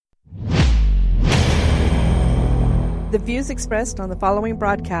The views expressed on the following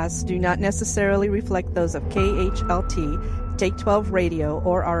broadcasts do not necessarily reflect those of KHLT, Take 12 Radio,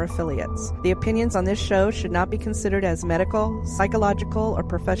 or our affiliates. The opinions on this show should not be considered as medical, psychological, or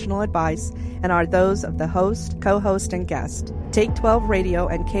professional advice and are those of the host, co-host, and guest. Take 12 Radio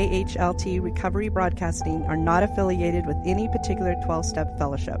and KHLT Recovery Broadcasting are not affiliated with any particular 12-step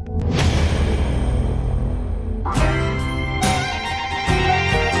fellowship.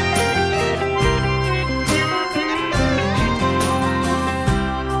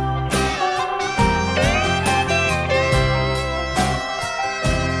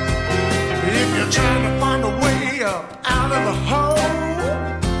 Trying to find a way up out of the hole.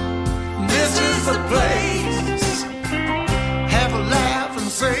 This is the place. Have a laugh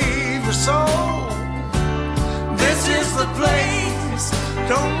and save your soul. This is the place.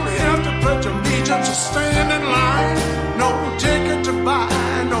 Don't have to pledge allegiance or stand in line. No ticket to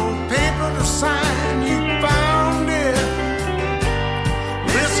buy, no paper to sign. You found it.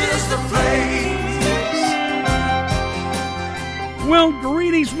 This is the place. Well,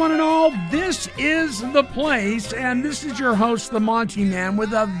 greetings, one and all. This is the place, and this is your host, the Monty Man,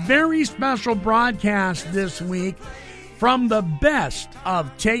 with a very special broadcast this week from the best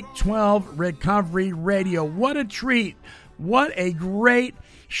of Take 12 Recovery Radio. What a treat. What a great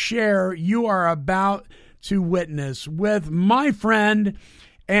share you are about to witness with my friend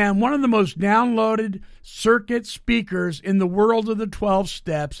and one of the most downloaded circuit speakers in the world of the 12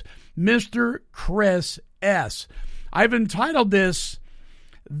 steps, Mr. Chris S. I've entitled this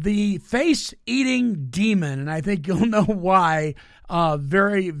The Face-Eating Demon, and I think you'll know why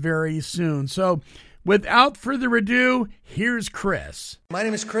very, very soon. So without further ado, here's Chris. My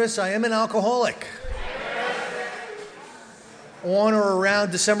name is Chris. I am an alcoholic. On or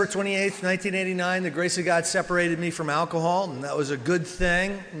around December 28th, 1989, the grace of God separated me from alcohol, and that was a good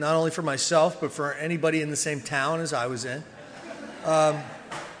thing, not only for myself, but for anybody in the same town as I was in.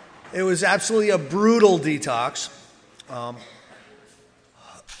 It was absolutely a brutal detox.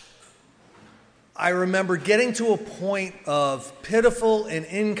 I remember getting to a point of pitiful and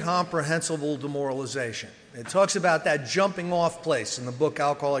incomprehensible demoralization. It talks about that jumping off place in the book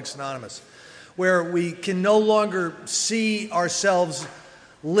Alcoholics Anonymous, where we can no longer see ourselves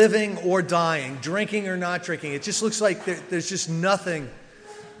living or dying, drinking or not drinking. It just looks like there's just nothing,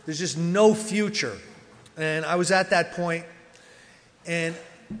 there's just no future. And I was at that point, and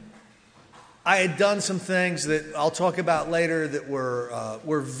I had done some things that I'll talk about later that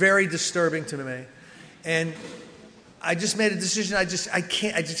were very disturbing to me, and I just made a decision. I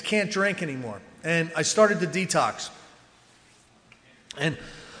just can't drink anymore, and I started the detox. And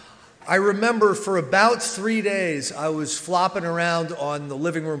I remember for about 3 days I was flopping around on the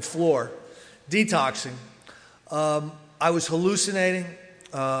living room floor, detoxing. I was hallucinating.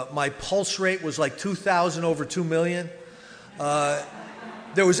 My pulse rate was like 2,000 over 2 million.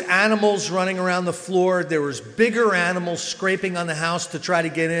 There was animals running around the floor. There was bigger animals scraping on the house to try to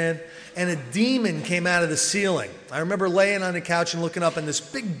get in. And a demon came out of the ceiling. I remember laying on the couch and looking up, and this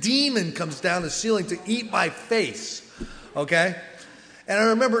big demon comes down the ceiling to eat my face. Okay? And I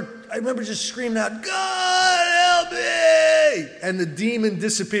remember just screaming out, "God help me!" And the demon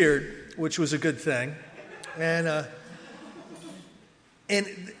disappeared, which was a good thing. And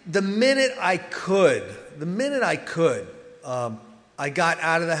the minute I could, I got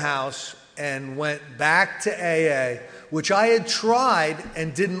out of the house and went back to AA, which I had tried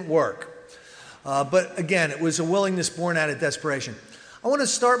and didn't work. But again, it was a willingness born out of desperation. I want to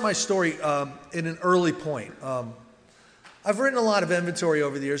start my story in an early point. I've written a lot of inventory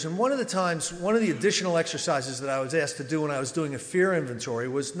over the years, and one of the additional exercises that I was asked to do when I was doing a fear inventory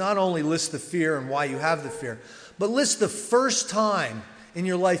was not only list the fear and why you have the fear, but list the first time in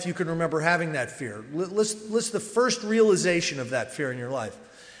your life you can remember having that fear. List the first realization of that fear in your life.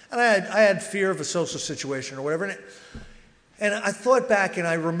 And I had fear of a social situation or whatever. And I thought back, and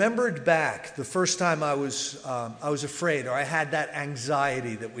I remembered back the first time I was afraid, or I had that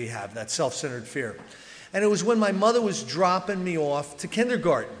anxiety that we have, that self-centered fear. And it was when my mother was dropping me off to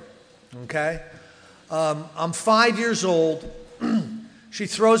kindergarten. Okay? I'm 5 years old. She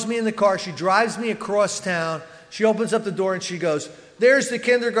throws me in the car. She drives me across town. She opens up the door and she goes, "There's the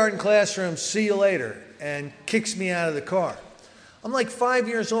kindergarten classroom, see you later," and kicks me out of the car. I'm like 5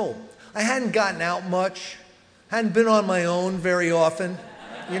 years old. I hadn't gotten out much, hadn't been on my own very often,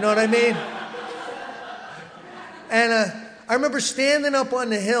 you know what I mean? And I remember standing up on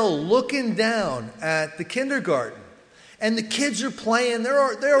the hill looking down at the kindergarten, and the kids are playing, they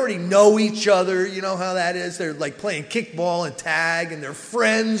already know each other, you know how that is, they're like playing kickball and tag, and they're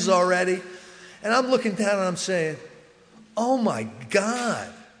friends already. And I'm looking down and I'm saying, oh my God,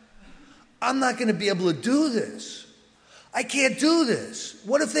 I'm not going to be able to do this. I can't do this.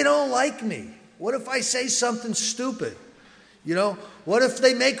 What if they don't like me? What if I say something stupid? What if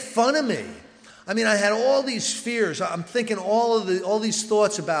they make fun of me? I mean, I had all these fears. I'm thinking all these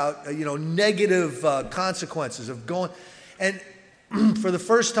thoughts about, negative consequences of going. And for the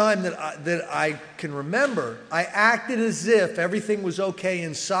first time that I can remember, I acted as if everything was okay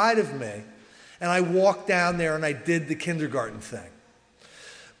inside of me. And I walked down there and I did the kindergarten thing.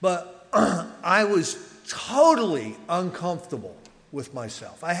 But I was totally uncomfortable with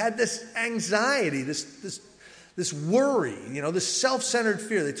myself. I had this anxiety, this worry, this self-centered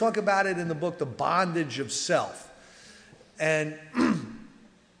fear. They talk about it in the book, The Bondage of Self. And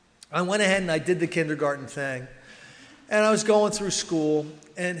I went ahead and I did the kindergarten thing. And I was going through school.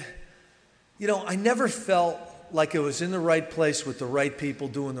 And, I never felt like it was in the right place with the right people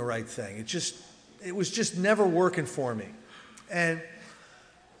doing the right thing. It was just never working for me. And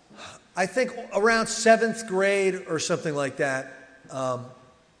I think around 7th grade or something like that,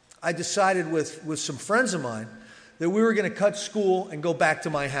 I decided with some friends of mine that we were going to cut school and go back to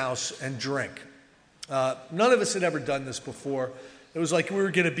my house and drink. None of us had ever done this before. It was like we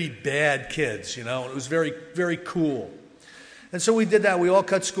were going to be bad kids, It was very, very cool. And so we did that. We all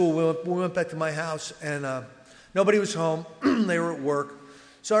cut school. We went back to my house, and nobody was home. They were at work.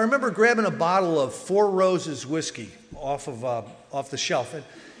 So I remember grabbing a bottle of Four Roses whiskey off the shelf. And,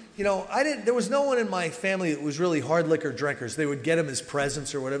 there was no one in my family that was really hard liquor drinkers. They would get them as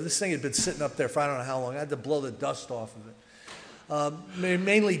presents or whatever. This thing had been sitting up there for I don't know how long. I had to blow the dust off of it.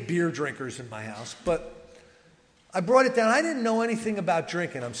 Mainly beer drinkers in my house. But I brought it down. I didn't know anything about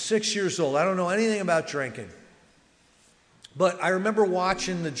drinking. I'm 6 years old. I don't know anything about drinking. But I remember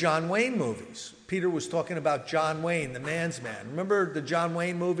watching the John Wayne movies. Peter was talking about John Wayne, the man's man. Remember the John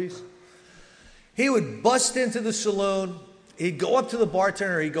Wayne movies? He would bust into the saloon. He'd go up to the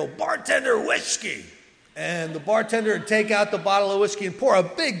bartender. He'd go, "Bartender, whiskey." And the bartender would take out the bottle of whiskey and pour a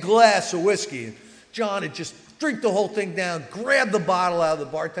big glass of whiskey. And John would just drink the whole thing down, grab the bottle out of the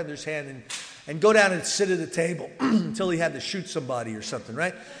bartender's hand, and go down and sit at the table until he had to shoot somebody or something,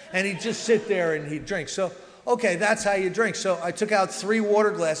 right? And he'd just sit there and he'd drink. So, okay, that's how you drink. So I took out 3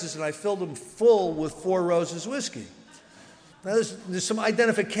 water glasses and I filled them full with Four Roses whiskey. Now, there's some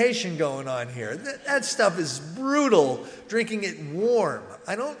identification going on here. That stuff is brutal, drinking it warm.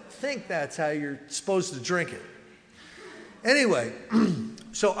 I don't think that's how you're supposed to drink it. Anyway,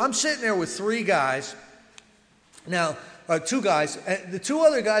 so I'm sitting there with 3 guys. Now, 2 guys. The 2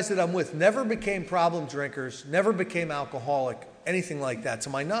 other guys that I'm with never became problem drinkers, never became alcoholic, anything like that.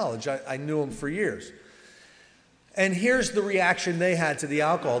 To my knowledge, I knew them for years. And here's the reaction they had to the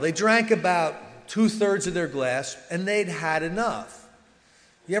alcohol. They drank about 2/3 of their glass, and they'd had enough.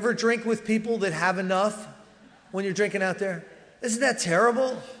 You ever drink with people that have enough when you're drinking out there? Isn't that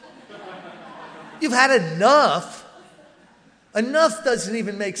terrible? You've had enough. Enough doesn't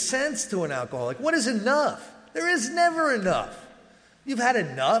even make sense to an alcoholic. What is enough? There is never enough. You've had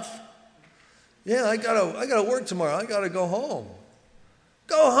enough. Yeah, I gotta work tomorrow. I gotta go home.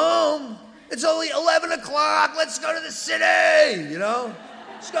 Go home? It's only 11 o'clock. Let's go to the city,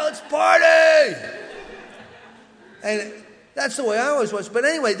 Let's party. And that's the way I always was. But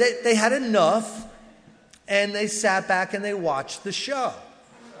anyway, they had enough, and they sat back and they watched the show.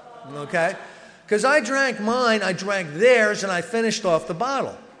 Okay? Because I drank mine, I drank theirs, and I finished off the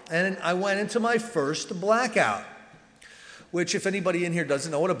bottle. And I went into my first blackout, which if anybody in here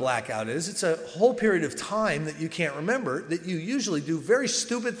doesn't know what a blackout is, it's a whole period of time that you can't remember that you usually do very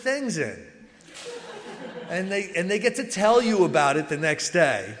stupid things in. And they get to tell you about it the next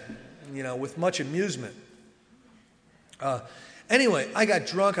day, with much amusement. Anyway, I got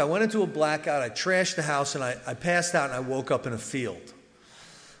drunk. I went into a blackout. I trashed the house, and I passed out, and I woke up in a field.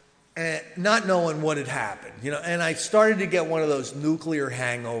 And not knowing what had happened, and I started to get one of those nuclear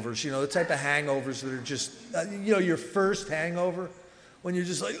hangovers, the type of hangovers that are just, your first hangover, when you're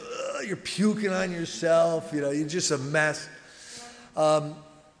just like, you're puking on yourself, you're just a mess.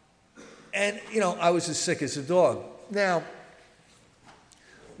 And, I was as sick as a dog. Now,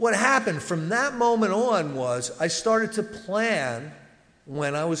 what happened from that moment on was I started to plan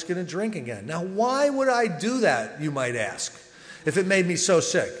when I was going to drink again. Now, why would I do that, you might ask, if it made me so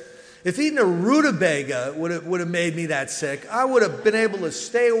sick? If eating a rutabaga would have made me that sick, I would have been able to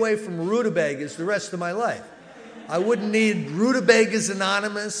stay away from rutabagas the rest of my life. I wouldn't need Rutabagas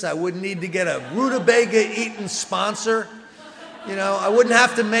Anonymous. I wouldn't need to get a rutabaga-eating sponsor. I wouldn't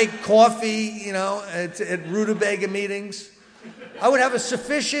have to make coffee, at rutabaga meetings. I would have a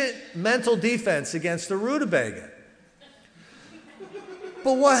sufficient mental defense against the rutabaga.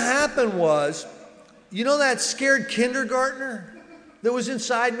 But what happened was, that scared kindergartner that was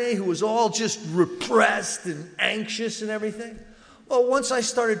inside me, who was all just repressed and anxious and everything? Well, once I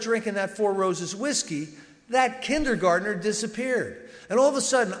started drinking that Four Roses whiskey, that kindergartner disappeared. And all of a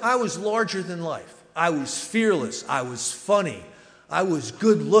sudden, I was larger than life. I was fearless. I was funny. I was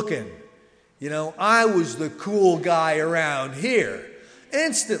good looking. I was the cool guy around here.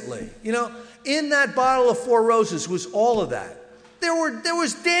 Instantly. In that bottle of Four Roses was all of that. There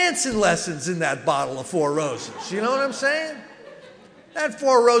was dancing lessons in that bottle of Four Roses. You know what I'm saying? That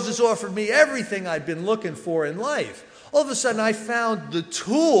Four Roses offered me everything I'd been looking for in life. All of a sudden, I found the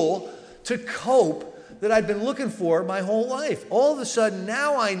tool to cope that I'd been looking for my whole life. All of a sudden,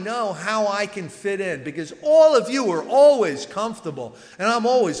 now I know how I can fit in, because all of you are always comfortable, and I'm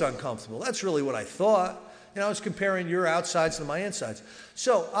always uncomfortable. That's really what I thought. I was comparing your outsides to my insides.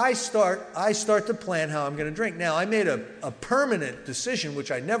 So I start to plan how I'm going to drink. Now, I made a permanent decision,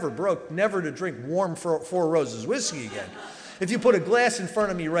 which I never broke, never to drink warm Four Roses whiskey again. If you put a glass in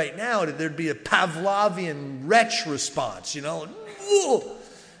front of me right now, there'd be a Pavlovian retch response, from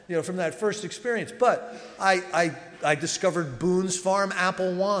that first experience. But I discovered Boone's Farm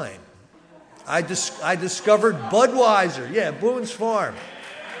apple wine. I discovered Budweiser. Yeah, Boone's Farm.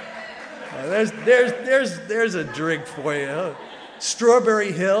 There's a drink for you.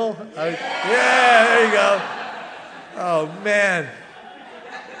 Strawberry Hill. Yeah, there you go. Oh man.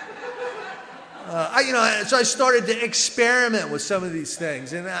 So I started to experiment with some of these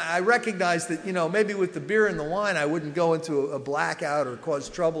things, and I recognized that, maybe with the beer and the wine, I wouldn't go into a blackout or cause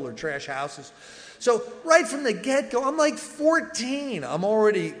trouble or trash houses. So right from the get-go, I'm like 14. I'm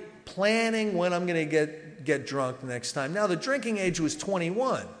already planning when I'm going to get drunk next time. Now, the drinking age was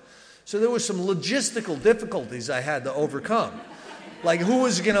 21, so there was some logistical difficulties I had to overcome. Like, who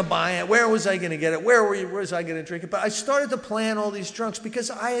was going to buy it? Where was I going to get it? Where was I going to drink it? But I started to plan all these drunks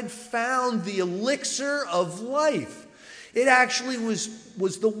because I had found the elixir of life. It actually was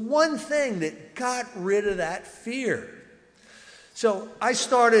the one thing that got rid of that fear. So I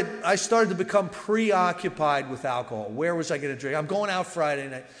started to become preoccupied with alcohol. Where was I going to drink? I'm going out Friday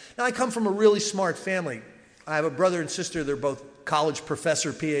night. Now, I come from a really smart family. I have a brother and sister. They're both college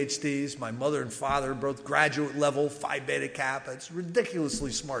professor PhDs. My mother and father are both graduate level, Phi Beta Kappa. It's a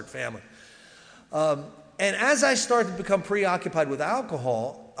ridiculously smart family. And as I start to become preoccupied with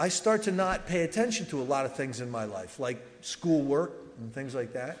alcohol, I start to not pay attention to a lot of things in my life, like schoolwork and things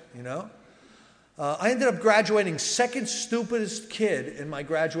like that, I ended up graduating second stupidest kid in my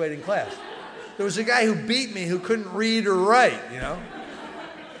graduating class. There was a guy who beat me who couldn't read or write,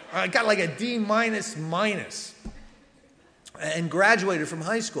 I got like a D minus and graduated from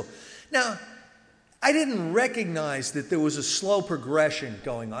high school. Now, I didn't recognize that there was a slow progression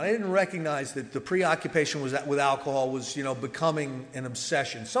going on. I didn't recognize that the preoccupation with alcohol was, becoming an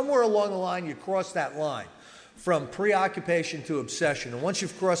obsession. Somewhere along the line, you cross that line from preoccupation to obsession. And once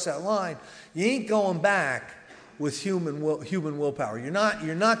you've crossed that line, you ain't going back with human willpower. You're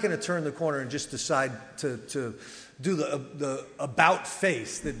not going to turn the corner and just decide to do the about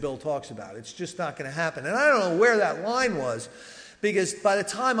face that Bill talks about. It's just not going to happen. And I don't know where that line was, because by the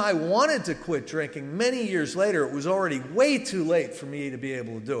time I wanted to quit drinking, many years later, it was already way too late for me to be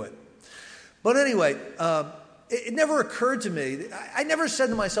able to do it. But anyway, it never occurred to me. I never said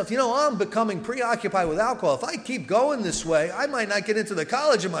to myself, I'm becoming preoccupied with alcohol. If I keep going this way, I might not get into the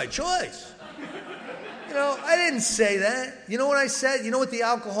college of my choice. I didn't say that. You know what I said? You know what the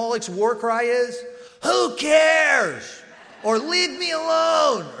alcoholic's war cry is? Who cares? Or leave me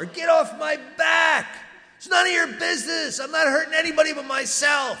alone, or get off my back. It's none of your business. I'm not hurting anybody but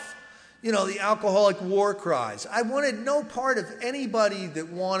myself. The alcoholic war cries. I wanted no part of anybody that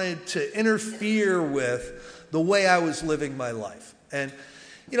wanted to interfere with the way I was living my life. And,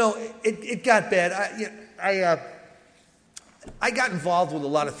 it got bad. I got involved with a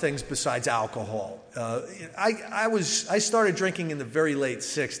lot of things besides alcohol. I started drinking in the very late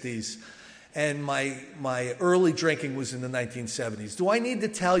 60s. And my early drinking was in the 1970s. Do I need to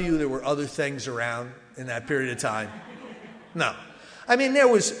tell you there were other things around in that period of time? No. I mean, there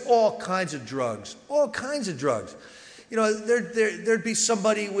was all kinds of drugs. There'd be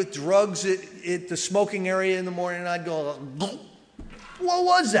somebody with drugs at the smoking area in the morning, and I'd go, what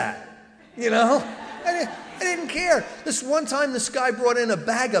was that? I didn't care. This one time, this guy brought in a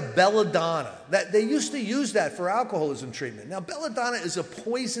bag of belladonna. They used to use that for alcoholism treatment. Now, belladonna is a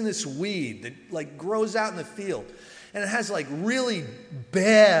poisonous weed that grows out in the field, and it has really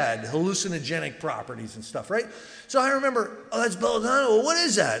bad hallucinogenic properties and stuff, right? So I remember, that's belladonna. Well, what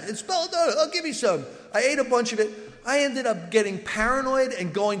is that? It's belladonna. I'll give you some. I ate a bunch of it. I ended up getting paranoid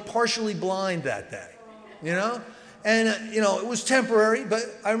and going partially blind that day, And, it was temporary, but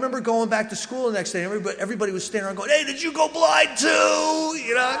I remember going back to school the next day, and everybody was standing around going, hey, did you go blind too?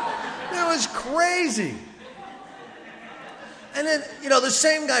 It was crazy. And then, the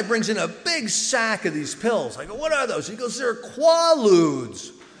same guy brings in a big sack of these pills. I go, what are those? He goes, they're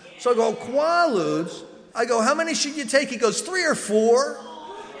Quaaludes. So I go, Quaaludes? I go, how many should you take? He goes, 3 or 4.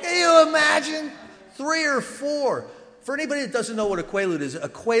 Can you imagine? 3 or 4. For anybody that doesn't know what a Quaalude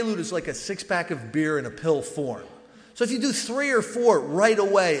is like a 6-pack of beer in a pill form. So if you do 3 or 4 right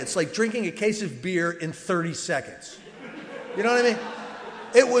away, it's like drinking a case of beer in 30 seconds. You know what I mean?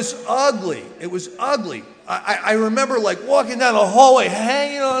 It was ugly. I remember like walking down the hallway,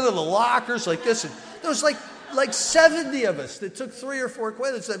 hanging onto the lockers like this. And there was like 70 of us that took 3 or 4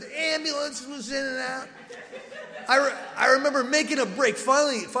 Quaaludes. The ambulance was in and out. I remember making a break.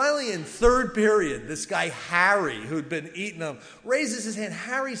 Finally in third period, this guy Harry, who'd been eating them, raises his hand.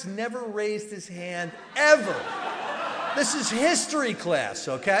 Harry's never raised his hand ever. This is history class,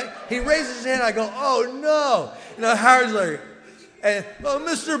 okay? He raises his hand. I go, oh no. Harry's like,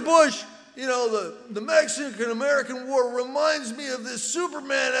 Mr. Bush, the Mexican-American War reminds me of this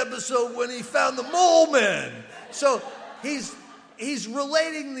Superman episode when he found the Mole Man. So he's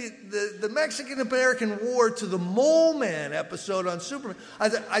relating the Mexican-American War to the Mole Man episode on Superman.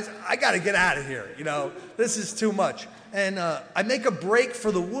 I got to get out of here, This is too much. And I make a break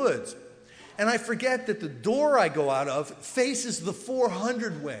for the woods. And I forget that the door I go out of faces the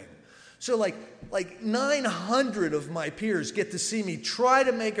 400 wing. So like 900 of my peers get to see me try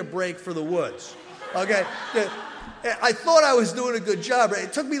to make a break for the woods. Okay? I thought I was doing a good job. Right?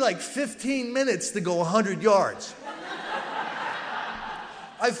 It took me like 15 minutes to go 100 yards.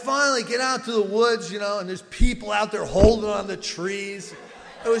 I finally get out to the woods, and there's people out there holding on the trees.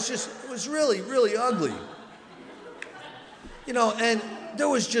 It was really, really ugly. And there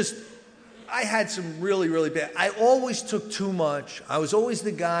was I had some really, really bad. I always took too much. I was always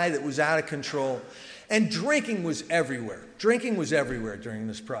the guy that was out of control. And drinking was everywhere. Drinking was everywhere during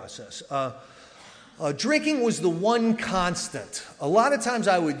this process. Drinking was the one constant. A lot of times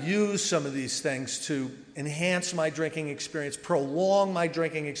I would use some of these things to enhance my drinking experience, prolong my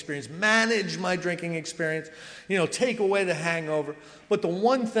drinking experience, manage my drinking experience, take away the hangover. But the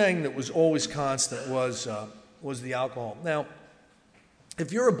one thing that was always constant was the alcohol. Now,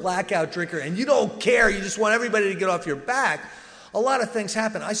 if you're a blackout drinker and you don't care, you just want everybody to get off your back, a lot of things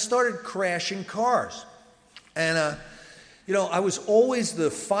happen. I started crashing cars. And, I was always the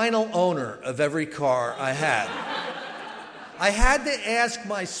final owner of every car I had. I had to ask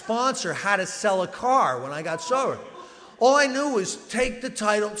my sponsor how to sell a car when I got sober. All I knew was take the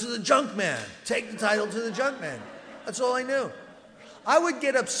title to the junk man. Take the title to the junk man. That's all I knew. I would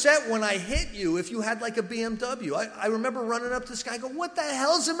get upset when I hit you if you had like a BMW. I remember running up to this guy and go, what the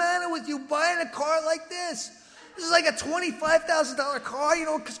hell's the matter with you buying a car like this? This is like a $25,000 car.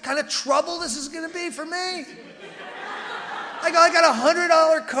 What kind of trouble this is going to be for me? I got a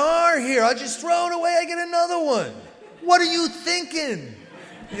 $100 car here. I'll just throw it away. I get another one. What are you thinking?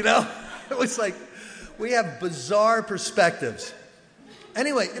 It was like we have bizarre perspectives.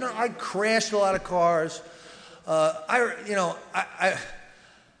 Anyway, I crashed a lot of cars. I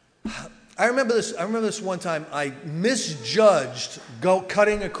remember this. I remember this one time. I misjudged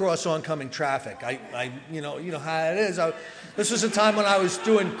cutting across oncoming traffic. You know how it is. This was a time when I was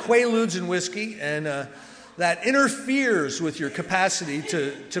doing Quaaludes and whiskey, and that interferes with your capacity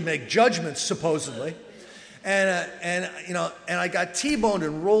to make judgments, supposedly. And I got T-boned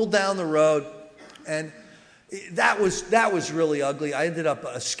and rolled down the road, and that was really ugly. I ended up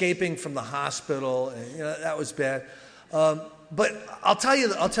escaping from the hospital, and that was bad. But I'll tell you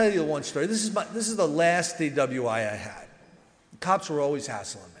the one story. This is the last DWI I had. The cops were always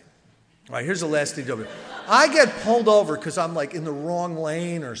hassling me. All right, here's the last DWI. I get pulled over because I'm like in the wrong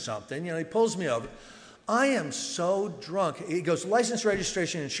lane or something. He pulls me over. I am so drunk. He goes, license,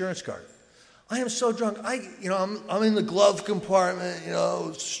 registration, insurance card. I am so drunk. I'm in the glove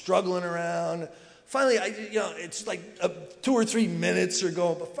compartment, struggling around. Finally, it's like 2 or 3 minutes are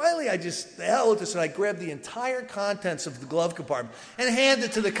going, but finally the hell with this, and I grab the entire contents of the glove compartment and hand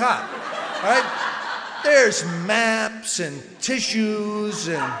it to the cop, all right? There's maps and tissues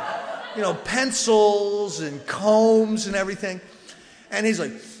and, pencils and combs and everything. And he's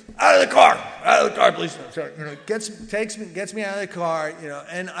like, out of the car, please. Gets me out of the car,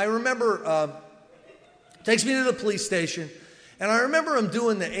 and I remember, takes me to the police station. And I remember him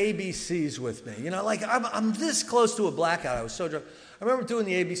doing the ABCs with me. I'm this close to a blackout. I was so drunk. I remember doing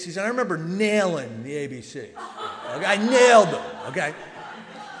the ABCs, and I remember nailing the ABCs. Okay? I nailed them, okay?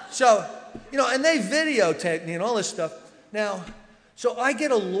 So, and they videotaped me and all this stuff. Now, So I get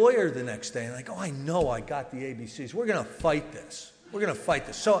a lawyer the next day, and I go, I know I got the ABCs. We're going to fight this.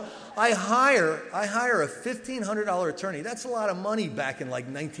 So I hire a $1,500 attorney. That's a lot of money back in like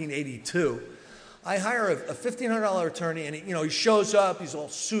 1982. I hire a $1,500 attorney, and he shows up. He's all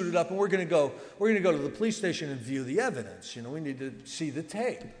suited up, and we're going to go to the police station and view the evidence. We need to see the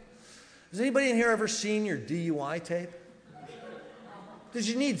tape. Has anybody in here ever seen your DUI tape? Did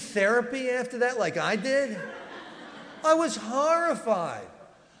you need therapy after that, like I did? I was horrified.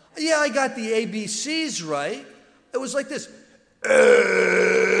 Yeah, I got the ABCs right. It was like this.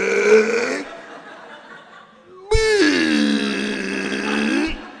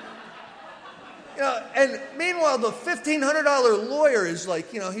 And meanwhile, the $1,500 lawyer is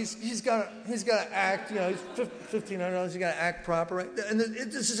like, he's got to act, he's $1,500, he's got to act proper, right? And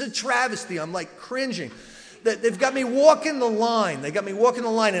this is a travesty. I'm like cringing. They've got me walking the line.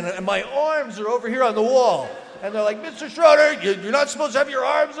 And my arms are over here on the wall. And they're like, Mr. Schroeder, you're not supposed to have your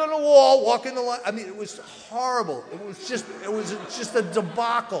arms on the wall, walking the line. I mean, it was horrible. It was just a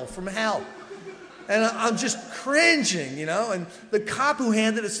debacle from hell. And I'm just cringing, and the cop who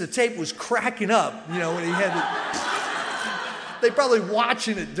handed us the tape was cracking up, when he had it. They probably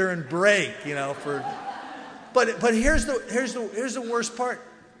watching it during break, But here's the worst part.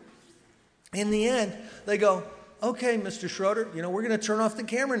 In the end, they go, okay, Mr. Schroeder, we're going to turn off the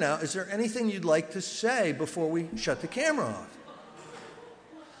camera now. Is there anything you'd like to say before we shut the camera off?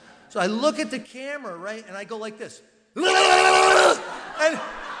 So I look at the camera, right, and I go like this. And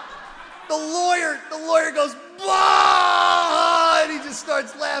the lawyer goes, bah! And he just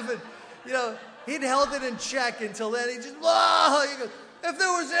starts laughing. He'd held it in check until then. He just, bah! He goes, if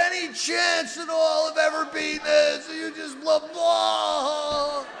there was any chance at all of ever beating this, you just blah,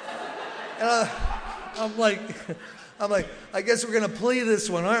 blah. And I'm like, I guess we're going to plea this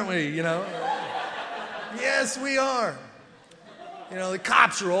one, aren't we, Yes, we are. The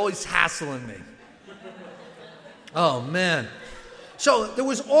cops are always hassling me. Oh, man. So there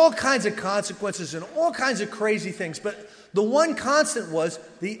was all kinds of consequences and all kinds of crazy things, but the one constant was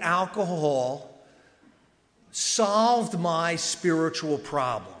the alcohol solved my spiritual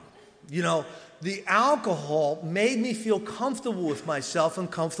problem. The alcohol made me feel comfortable with myself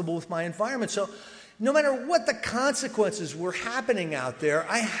and comfortable with my environment. So no matter what the consequences were happening out there,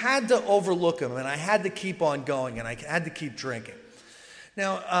 I had to overlook them, and I had to keep on going, and I had to keep drinking.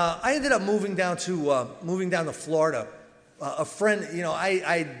 Now, I ended up moving down to Florida. A friend,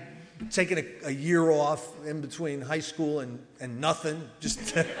 I'd taken a year off in between high school and nothing, just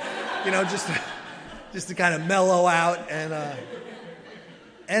to kind of mellow out, and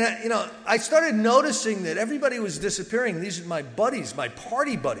I started noticing that everybody was disappearing. These are my buddies, my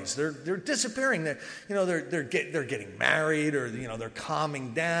party buddies. They're disappearing. They're getting married, or they're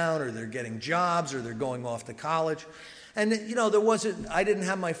calming down, or they're getting jobs, or they're going off to college. And I didn't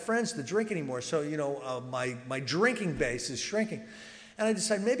have my friends to drink anymore. So my drinking base is shrinking. And I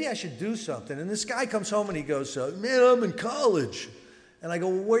decided maybe I should do something. And this guy comes home and he goes, man, I'm in college. And I go,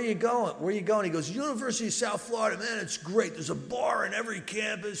 well, where are you going? He goes, University of South Florida. Man, it's great. There's a bar in every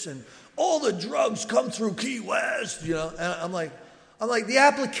campus, and all the drugs come through Key West. And I'm like, the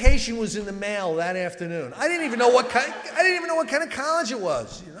application was in the mail that afternoon. I didn't even know what kind of college it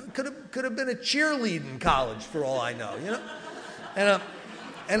was. Could have been a cheerleading college for all I know. And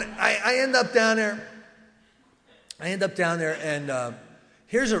I end up down there. And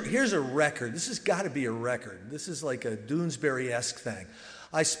here's a record. This has got to be a record. This is like a Doonesbury-esque thing.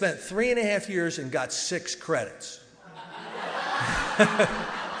 I spent 3.5 years and got 6 credits.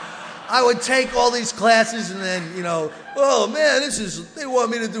 I would take all these classes and then, oh man, they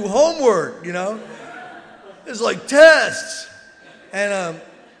want me to do homework, It's like tests. And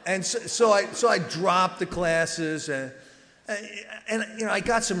so I dropped the classes, and I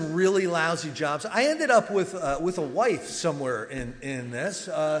got some really lousy jobs. I ended up with a wife somewhere in this.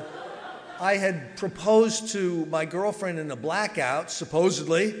 I had proposed to my girlfriend in a blackout,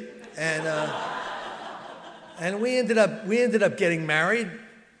 supposedly, and we ended up getting married.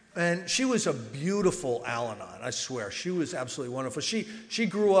 And she was a beautiful Al-Anon, I swear. She was absolutely wonderful. She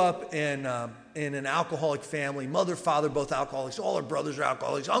grew up in an alcoholic family. Mother, father, both alcoholics. All her brothers are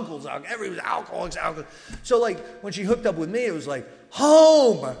alcoholics. Uncles, everybody was alcoholics. So, like, when she hooked up with me, it was like,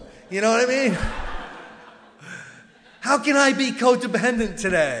 home. You know what I mean? How can I be codependent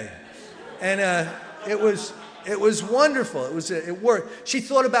today? And it was wonderful. It worked. She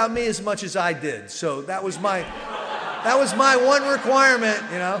thought about me as much as I did. So that was my one requirement,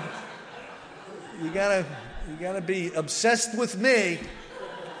 You gotta be obsessed with me.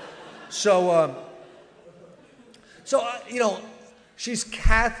 So She's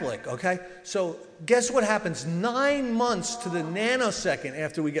Catholic, okay? So guess what happens 9 months to the nanosecond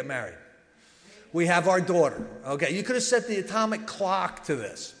after we get married? We have our daughter, okay? You could have set the atomic clock to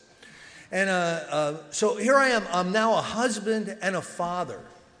this. And so here I am. I'm now a husband and a father.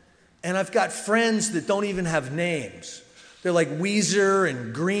 And I've got friends that don't even have names. They're like Weezer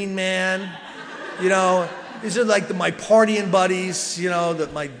and Green Man, you know. These are like my partying buddies, you know,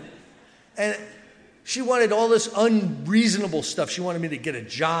 and she wanted all this unreasonable stuff. She wanted me to get a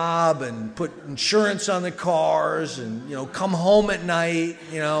job and put insurance on the cars and, you know, come home at night,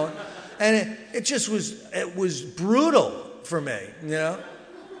 you know. And it was brutal for me, you know.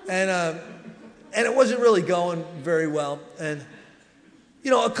 And it wasn't really going very well. And, you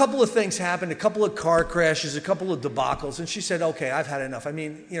know, a couple of things happened, a couple of car crashes, a couple of debacles, and she said, okay, I've had enough. I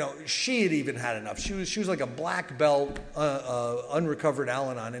mean, you know, she had even had enough. She was like a black belt, unrecovered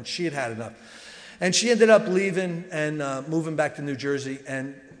Al-Anon, and she had had enough. And she ended up leaving and moving back to New Jersey,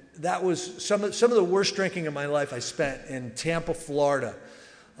 and that was some of the worst drinking of my life I spent in Tampa, Florida,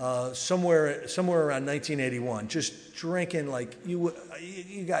 somewhere around 1981, just drinking like you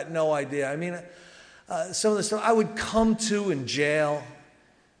got no idea. I mean, some of the stuff I would come to in jail.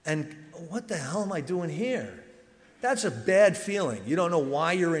 And what the hell am I doing here? That's a bad feeling. You don't know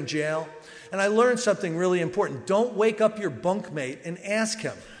why you're in jail. And I learned something really important. Don't wake up your bunkmate and ask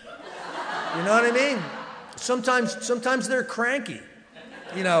him. You know what I mean? Sometimes they're cranky,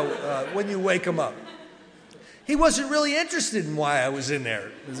 you know, when you wake them up. He wasn't really interested in why I was in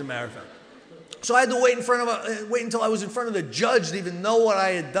there, as a matter of fact. So I had to wait until I was in front of the judge to even know what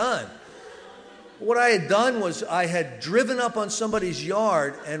I had done. What I had done was I had driven up on somebody's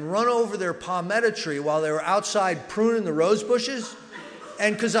yard and run over their palmetto tree while they were outside pruning the rose bushes.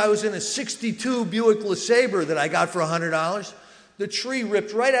 And because I was in a 62 Buick LeSabre that I got for $100, the tree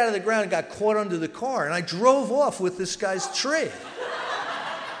ripped right out of the ground and got caught under the car. And I drove off with this guy's tree.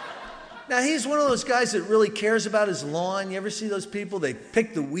 Now, he's one of those guys that really cares about his lawn. You ever see those people? They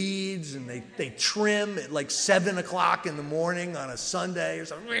pick the weeds and they trim at like 7 o'clock in the morning on a Sunday or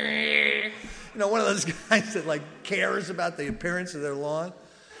something. You know, one of those guys that like cares about the appearance of their lawn.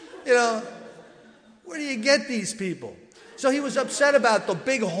 You know, where do you get these people? So he was upset about the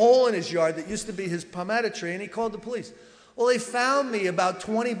big hole in his yard that used to be his palmetto tree, and he called the police. Well, they found me about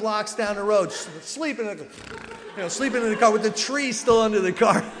 20 blocks down the road, sleeping in the car with the tree still under the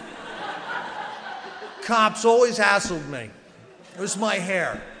car. Cops always hassled me. It was my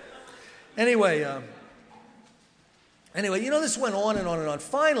hair. Anyway, you know, this went on and on and on.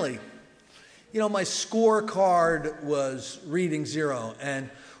 Finally, you know, my scorecard was reading 0. And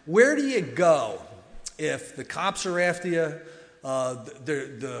where do you go if the cops are after you,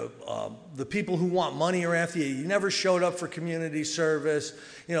 the people who want money are after you, you never showed up for community service,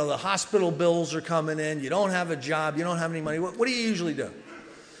 you know, the hospital bills are coming in, you don't have a job, you don't have any money. What do you usually do?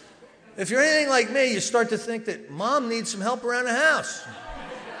 If you're anything like me, you start to think that mom needs some help around the house,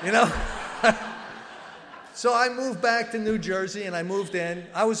 you know? So I moved back to New Jersey and I moved in.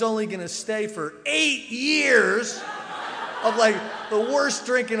 I was only going to stay for 8 years of like the worst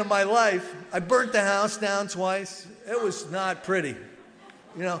drinking of my life. I burnt the house down twice. It was not pretty.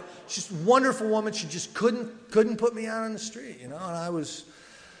 You know, she's a wonderful woman. She just couldn't put me out on the street, you know, and I was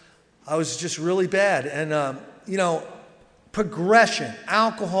just really bad. And, you know, progression.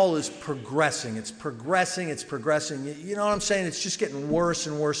 Alcohol is progressing. It's progressing. You know what I'm saying? It's just getting worse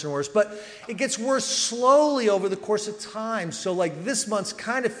and worse and worse. But it gets worse slowly over the course of time. So like this month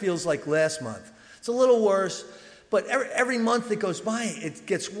kind of feels like last month. It's a little worse. But every month that goes by, it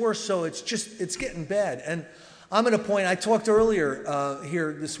gets worse. So it's getting bad. And I'm at a point, I talked earlier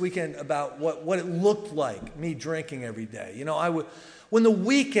here this weekend about what it looked like, me drinking every day. You know, when the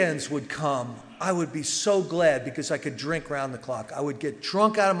weekends would come, I would be so glad because I could drink round the clock. I would get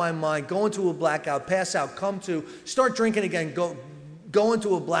drunk out of my mind, go into a blackout, pass out, come to, start drinking again, go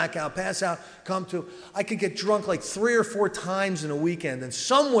into a blackout, pass out, come to. I could get drunk like 3 or 4 times in a weekend, and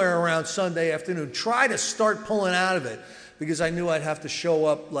somewhere around Sunday afternoon, try to start pulling out of it because I knew I'd have to show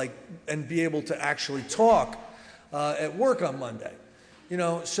up like and be able to actually talk at work on Monday. You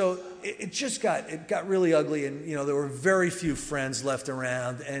know, so it got really ugly, and, you know, there were very few friends left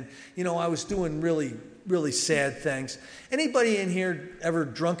around, and, you know, I was doing really, really sad things. Anybody in here ever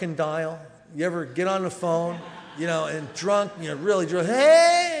drunken dial? You ever get on the phone, you know, and drunk, you know, really drunk,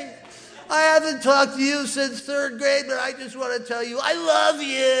 hey, I haven't talked to you since 3rd grade, but I just want to tell you I love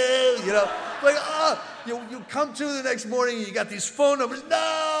you, you know, like, oh, you come to the next morning and you got these phone numbers,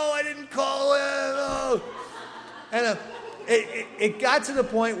 no, I didn't call in, oh. And it got to the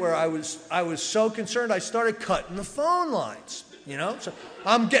point where I was so concerned I started cutting the phone lines, you know. So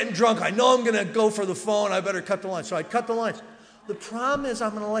I'm getting drunk. I know I'm going to go for the phone. I better cut the line. So I cut the lines. The problem is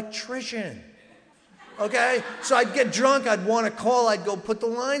I'm an electrician. Okay? So I'd get drunk, I'd want to call, I'd go put the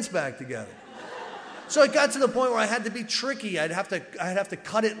lines back together. So it got to the point where I had to be tricky. I'd have to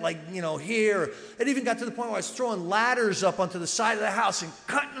cut it like, here. It even got to the point where I was throwing ladders up onto the side of the house and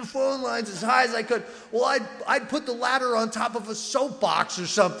cutting the phone lines as high as I could. Well, I'd put the ladder on top of a soapbox or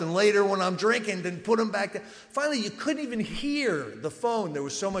something later when I'm drinking and put them back there. Finally, you couldn't even hear the phone. There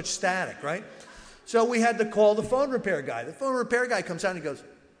was so much static, right? So we had to call the phone repair guy. The phone repair guy comes out and he goes,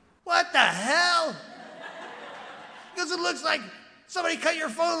 "What the hell?" Because it looks like somebody cut your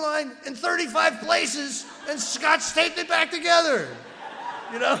phone line in 35 places and Scotch taped it back together.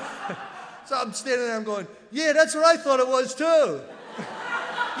 So I'm standing there, I'm going, yeah, that's what I thought it was too.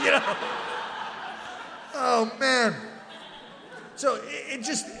 Oh, man. So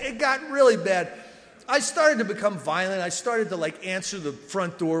it got really bad. I started to become violent. I started to answer the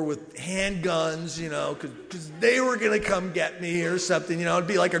front door with handguns, because they were going to come get me or something. It'd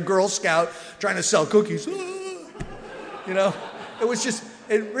be like a Girl Scout trying to sell cookies. It was just,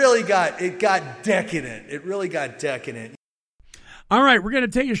 it got decadent. It really got decadent. All right, we're going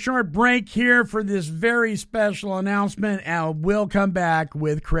to take a short break here for this very special announcement, and we'll come back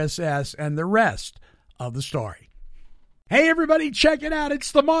with Chris S. and the rest of the story. Hey, everybody, check it out.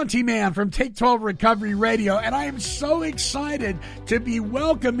 It's the Monty Man from Take 12 Recovery Radio, and I am so excited to be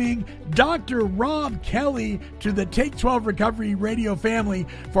welcoming Dr. Rob Kelly to the Take 12 Recovery Radio family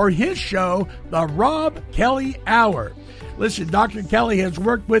for his show, The Rob Kelly Hour. Listen, Dr. Kelly has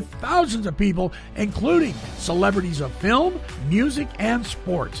worked with thousands of people, including celebrities of film, music, and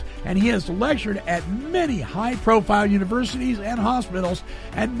sports. And he has lectured at many high-profile universities and hospitals.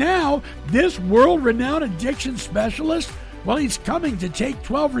 And now, this world-renowned addiction specialist, well, he's coming to Take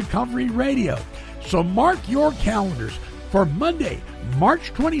 12 Recovery Radio. So mark your calendars for Monday,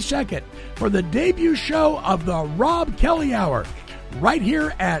 March 22nd, for the debut show of the Rob Kelly Hour, right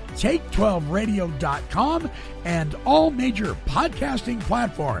here at Take12Radio.com and all major podcasting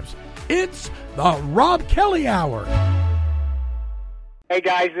platforms. It's the Rob Kelly Hour. Hey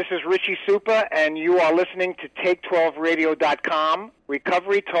guys, this is Richie Supa, and you are listening to Take12Radio.com,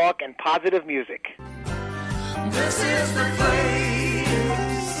 recovery talk and positive music. This is the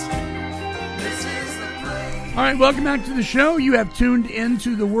place. This is the place. All right, welcome back to the show. You have tuned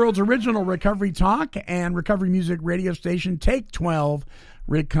into the world's original recovery talk and recovery music radio station, Take 12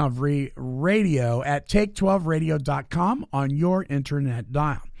 Recovery Radio, at Take12Radio.com on your internet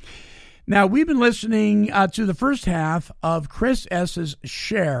dial. Now, we've been listening to the first half of Chris S.'s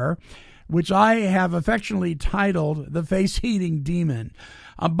share, which I have affectionately titled The Face-Eating Demon.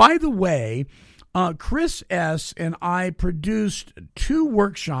 By the way, Chris S. and I produced two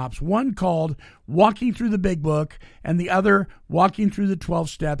workshops, one called Walking Through the Big Book and the other Walking Through the 12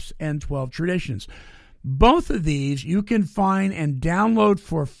 Steps and 12 Traditions. Both of these you can find and download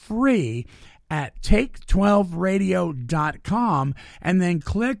for free at Take12Radio.com, and then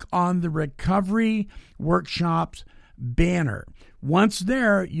click on the Recovery Workshops banner. Once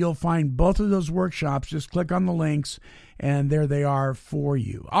there, you'll find both of those workshops. Just click on the links, and there they are for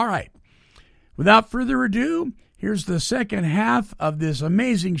you. All right. Without further ado, here's the second half of this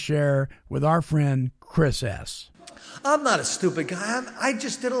amazing share with our friend Chris S. I'm not a stupid guy. I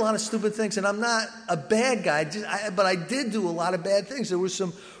just did a lot of stupid things, and I'm not a bad guy. But I did do a lot of bad things. There was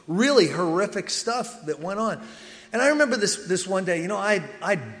some really horrific stuff that went on. And I remember this one day.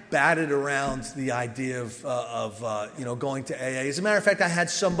 I batted around the idea of going to AA. As a matter of fact, I had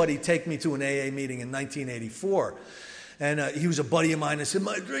somebody take me to an AA meeting in 1984. And he was a buddy of mine. I said,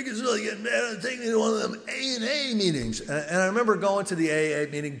 my drink is really getting bad. Take me to one of them A&A meetings. And I remember going to the AA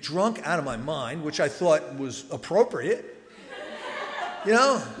meeting drunk out of my mind, which I thought was appropriate.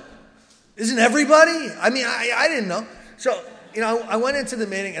 Isn't everybody? I mean, I didn't know. So, I went into the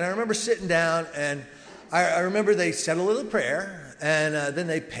meeting, and I remember sitting down, and I remember they said a little prayer, and then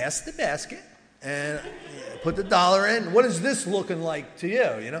they passed the basket, and put the dollar in. What is this looking like to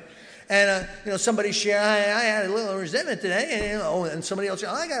you, And, somebody shared, I had a little resentment today, and somebody else said,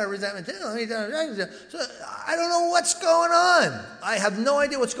 I got a resentment too. So I don't know what's going on. I have no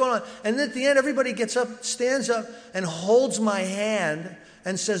idea what's going on. And then at the end, everybody gets up, stands up, and holds my hand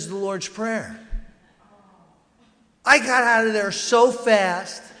and says the Lord's Prayer. I got out of there so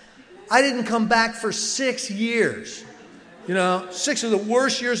fast. I didn't come back for 6 years. 6 of the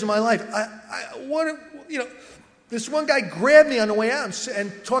worst years of my life. This one guy grabbed me on the way out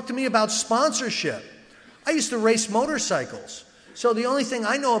and talked to me about sponsorship. I used to race motorcycles. So the only thing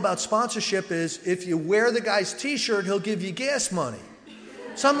I know about sponsorship is if you wear the guy's T-shirt, he'll give you gas money.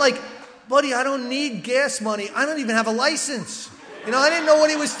 So I'm like, buddy, I don't need gas money. I don't even have a license. I didn't know what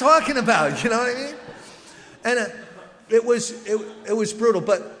he was talking about. You know what I mean? And, it was brutal.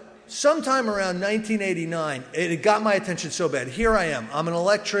 But sometime around 1989, it had got my attention so bad. Here I am. I'm an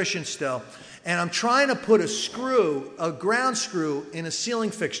electrician still, and I'm trying to put a ground screw in a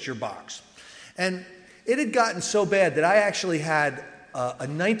ceiling fixture box. And it had gotten so bad that I actually had a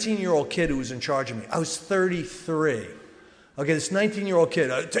 19-year-old kid who was in charge of me. I was 33. Okay, this 19-year-old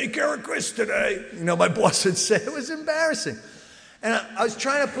kid, take care of Chris today. You know, my boss would say. It was embarrassing. And I was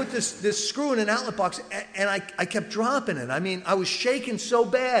trying to put this screw in an outlet box, and I kept dropping it. I mean, I was shaking so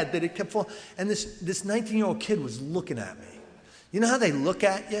bad that it kept falling. And this 19-year-old kid was looking at me. You know how they look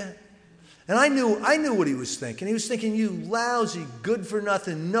at you? And I knew what he was thinking. He was thinking, you lousy,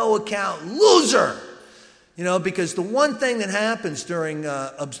 good-for-nothing, no-account loser. You know, because the one thing that happens during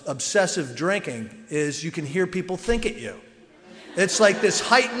obsessive drinking is you can hear people think at you. It's like this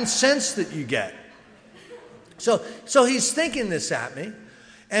heightened sense that you get. So he's thinking this at me,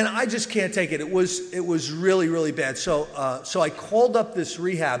 and I just can't take it. It was really, really bad. So I called up this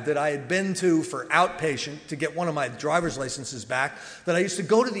rehab that I had been to for outpatient to get one of my driver's licenses back, that I used to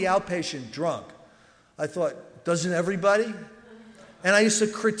go to the outpatient drunk. I thought, doesn't everybody? And I used to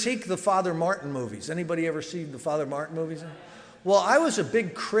critique the Father Martin movies. Anybody ever seen the Father Martin movies? Well, I was a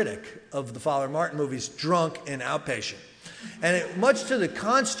big critic of the Father Martin movies, drunk and outpatient. And much to the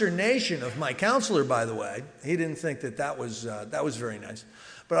consternation of my counselor, by the way, he didn't think that was very nice.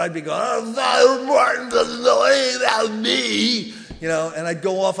 But I'd be going, oh, Father Martin doesn't know anything about me, you know, and I'd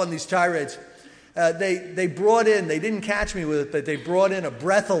go off on these tirades. They brought in, they didn't catch me with it, but they brought in a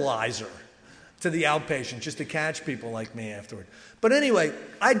breathalyzer to the outpatient just to catch people like me afterward. But anyway,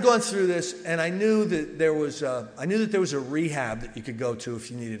 I'd gone through this, and I knew that there was a rehab that you could go to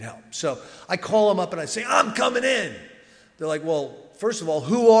if you needed help. So I call them up and I say, I'm coming in. They're like, well, first of all,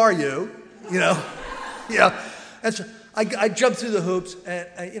 who are you? You know, And so I jumped through the hoops,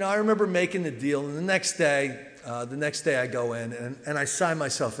 and I remember making the deal. And the next day I go in and I sign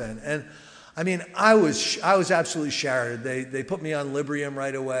myself in. And I mean, I was absolutely shattered. They put me on Librium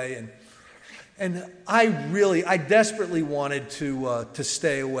right away, and I desperately wanted to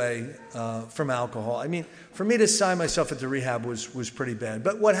stay away from alcohol. I mean, for me to sign myself into rehab was pretty bad.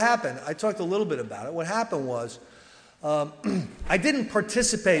 But what happened? I talked a little bit about it. What happened was, I didn't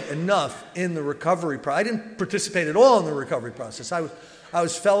participate enough in the recovery process. I didn't participate at all in the recovery process. I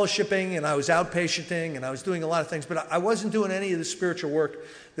was fellowshipping, and I was outpatienting, and I was doing a lot of things, but I wasn't doing any of the spiritual work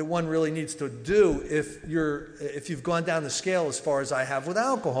that one really needs to do if you've gone down the scale as far as I have with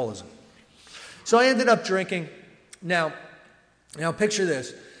alcoholism. So I ended up drinking. Now picture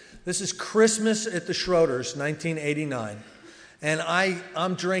this. This is Christmas at the Schroeder's, 1989, and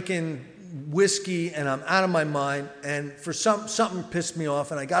I'm drinking whiskey, and I'm out of my mind, and for something pissed me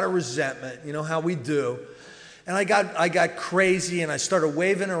off, and I got a resentment, you know how we do, and I got crazy, and I started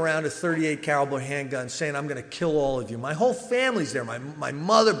waving around a .38 caliber handgun, saying, I'm going to kill all of you. My whole family's there, my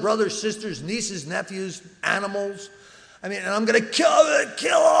mother, brothers, sisters, nieces, nephews, animals. I mean, and I'm going to kill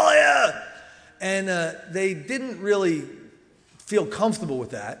all of you. And they didn't really feel comfortable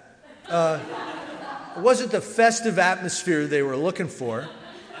with that. It wasn't the festive atmosphere they were looking for.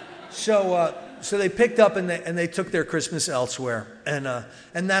 So they picked up and they took their Christmas elsewhere, and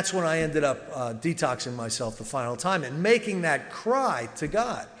that's when I ended up detoxing myself the final time and making that cry to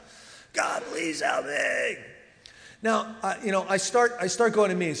God. God, please help me. Now, I start going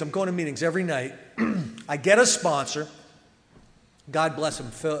to meetings. I'm going to meetings every night. I get a sponsor. God bless him,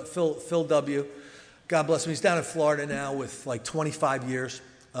 Phil W. God bless him. He's down in Florida now with like 25 years.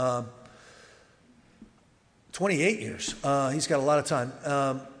 28 years. He's got a lot of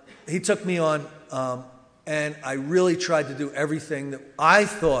time. He took me on, and I really tried to do everything that I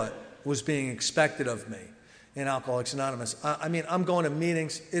thought was being expected of me in Alcoholics Anonymous. I mean, I'm going to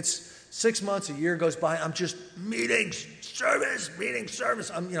meetings. It's 6 months, a year goes by. I'm just meeting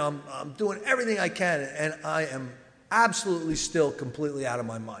service. I'm doing everything I can, and I am absolutely still completely out of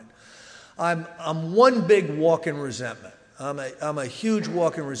my mind. I'm one big walking resentment. I'm a huge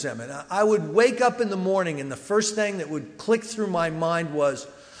walking resentment. I would wake up in the morning, and the first thing that would click through my mind was,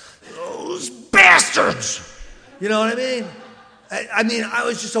 those bastards! You know what I mean? I mean, I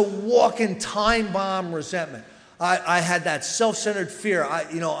was just a walking time bomb resentment. I had that self-centered fear.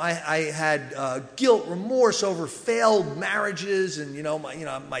 I had guilt, remorse over failed marriages, and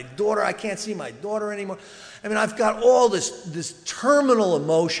my daughter. I can't see my daughter anymore. I mean, I've got all this terminal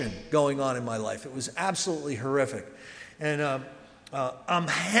emotion going on in my life. It was absolutely horrific, and I'm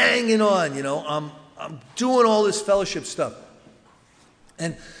hanging on. I'm doing all this fellowship stuff,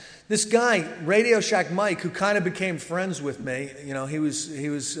 and this guy, Radio Shack Mike, who kind of became friends with me, he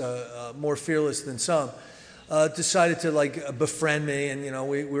was more fearless than some, decided to befriend me, and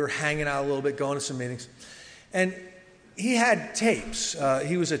we were hanging out a little bit, going to some meetings, and he had tapes.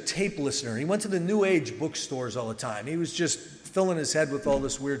 He was a tape listener. He went to the New Age bookstores all the time. He was just filling his head with all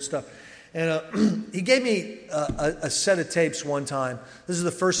this weird stuff. And he gave me a set of tapes one time. This is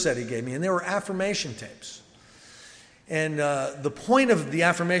the first set he gave me, and they were affirmation tapes. And the point of the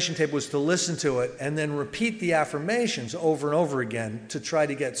affirmation tape was to listen to it and then repeat the affirmations over and over again to try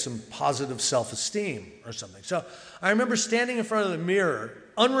to get some positive self-esteem or something. So I remember standing in front of the mirror,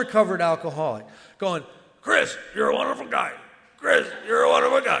 unrecovered alcoholic, going, "Chris, you're a wonderful guy. Chris, you're a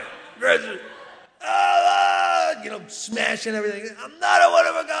wonderful guy. Chris, smashing everything. I'm not a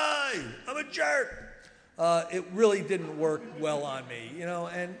wonderful guy. I'm a jerk." It really didn't work well on me,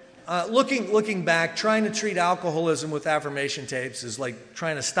 and looking back, trying to treat alcoholism with affirmation tapes is like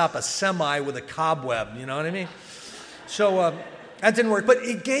trying to stop a semi with a cobweb, you know what I mean? So that didn't work, but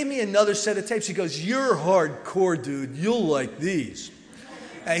he gave me another set of tapes. He goes, "You're hardcore, dude. You'll like these."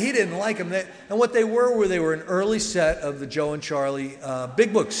 He didn't like them. And what they were an early set of the Joe and Charlie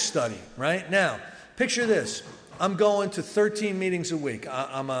Big Book study, right? Now, picture this. I'm going to 13 meetings a week.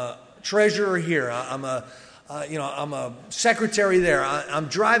 I'm a treasurer here. I'm a secretary there. I'm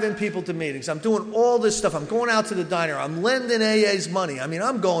driving people to meetings. I'm doing all this stuff. I'm going out to the diner. I'm lending AA's money. I mean,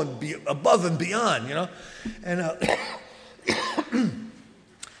 I'm going above and beyond, And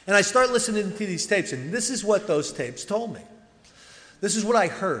and I start listening to these tapes, and this is what those tapes told me. This is what I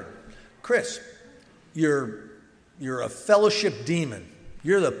heard. "Chris, you're a fellowship demon.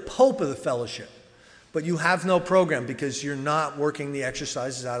 You're the pope of the fellowship. But you have no program because you're not working the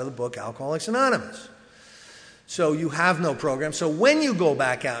exercises out of the book Alcoholics Anonymous. So you have no program. So when you go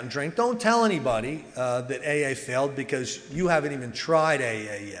back out and drink, don't tell anybody that AA failed because you haven't even tried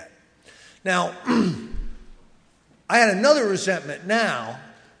AA yet." Now, I had another resentment now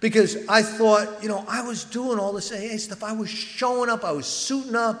because I thought, I was doing all this AA stuff. I was showing up. I was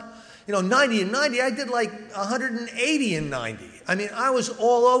suiting up. 90 and 90, I did like 180 and 90. I mean, I was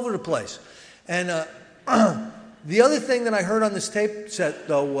all over the place. And the other thing that I heard on this tape set,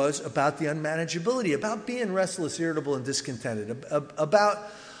 though, was about the unmanageability, about being restless, irritable, and discontented, about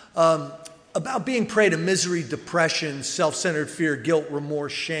being prey to misery, depression, self-centered fear, guilt,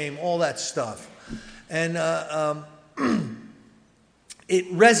 remorse, shame, all that stuff. And it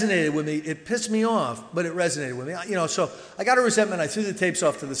resonated with me. It pissed me off, but it resonated with me. So I got a resentment. I threw the tapes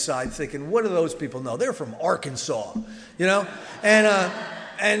off to the side thinking, what do those people know? They're from Arkansas,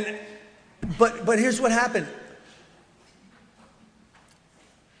 But here's what happened.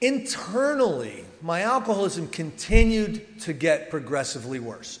 Internally, my alcoholism continued to get progressively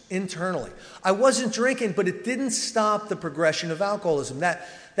worse. Internally. I wasn't drinking, but it didn't stop the progression of alcoholism.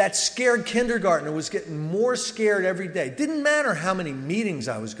 That scared kindergartner was getting more scared every day. Didn't matter how many meetings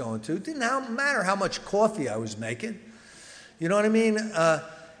I was going to. Didn't matter how much coffee I was making. You know what I mean?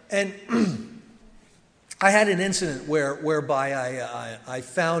 And I had an incident whereby I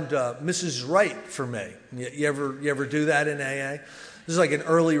found Mrs. Right for me. You ever do that in AA? This is like an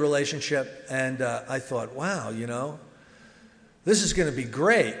early relationship, and I thought, wow, this is going to be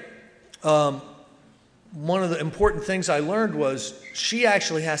great. One of the important things I learned was she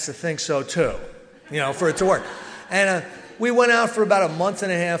actually has to think so too, for it to work. And we went out for about a month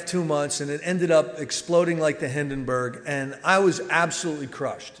and a half, 2 months, and it ended up exploding like the Hindenburg, and I was absolutely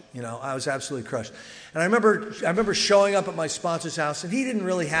crushed. I was absolutely crushed. And I remember showing up at my sponsor's house, and he didn't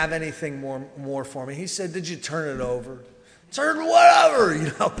really have anything more for me. He said, "Did you turn it over?" "Turn whatever,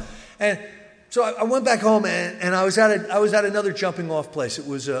 And so I went back home, and I was at another jumping off place. It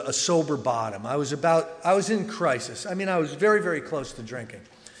was a sober bottom. I was in crisis. I mean, I was very, very close to drinking.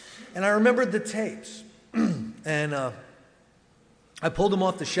 And I remembered the tapes, and I pulled them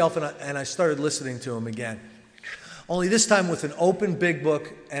off the shelf, and I started listening to them again. Only this time with an open big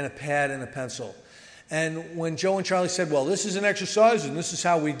book and a pad and a pencil. And when Joe and Charlie said, "Well, this is an exercise and this is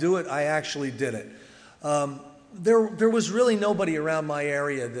how we do it," I actually did it. There was really nobody around my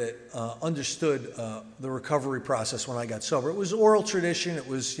area that understood the recovery process when I got sober. It was oral tradition. It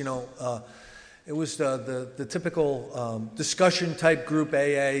was, the typical discussion type group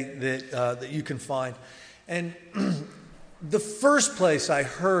AA that you can find. And the first place I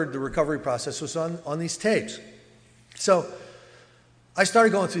heard the recovery process was on these tapes. So I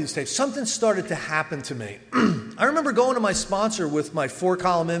started going through these tapes. Something started to happen to me. I remember going to my sponsor with my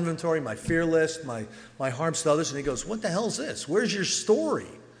 4-column inventory, my fear list, my harms to others, and he goes, "What the hell is this? Where's your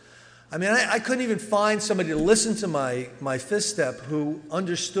story?" I mean, I couldn't even find somebody to listen to my fifth step who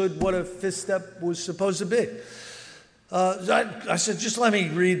understood what a fifth step was supposed to be. I said, "Just let me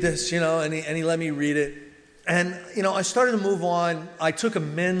read this," and he let me read it. And, I started to move on. I took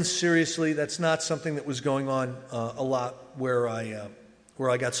amends seriously. That's not something that was going on a lot where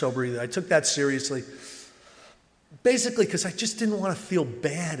I got sober either. I took that seriously. basically because I just didn't want to feel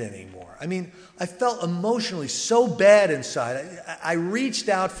bad anymore. I mean, I felt emotionally so bad inside. I reached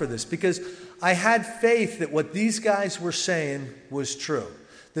out for this because I had faith that what these guys were saying was true,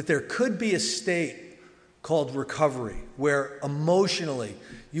 that there could be a state called recovery where emotionally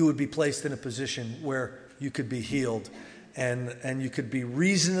you would be placed in a position where you could be healed and you could be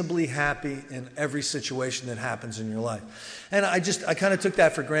reasonably happy in every situation that happens in your life. And I kind of took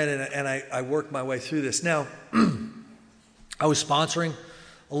that for granted, and I worked my way through this. Now, I was sponsoring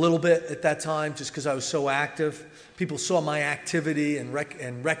a little bit at that time just because I was so active. People saw my activity and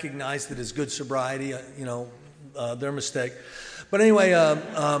recognized it as good sobriety, their mistake. But anyway,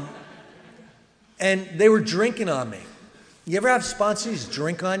 and they were drinking on me. You ever have sponsors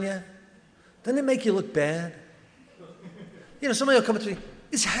drink on you? Doesn't it make you look bad? Somebody will come up to me,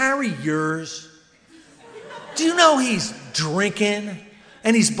 is Harry yours? Do you know he's drinking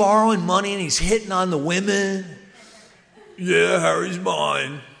and he's borrowing money and he's hitting on the women? Yeah, Harry's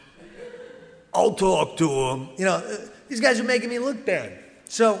mine. I'll talk to him. These guys are making me look bad.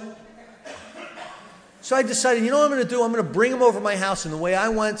 So I decided, what I'm going to do? I'm going to bring them over to my house, and the way I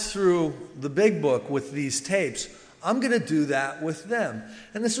went through the big book with these tapes, I'm going to do that with them.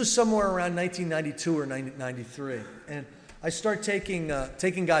 And this was somewhere around 1992 or 1993. And I start taking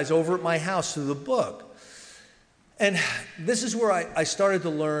guys over at my house through the book. And this is where I started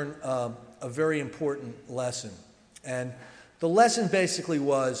to learn a very important lesson. And the lesson basically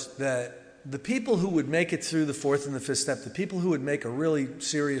was that the people who would make it through the fourth and the fifth step, the people who would make a really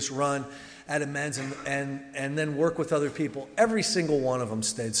serious run at amends and then work with other people, every single one of them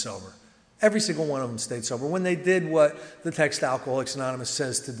stayed sober. Every single one of them stayed sober. When they did what the text Alcoholics Anonymous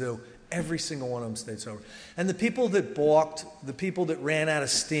says to do, every single one of them stayed sober. And the people that balked, the people that ran out of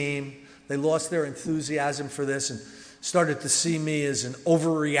steam, they lost their enthusiasm for this and started to see me as an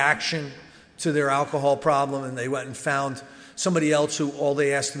overreaction to their alcohol problem, and they went and found somebody else who all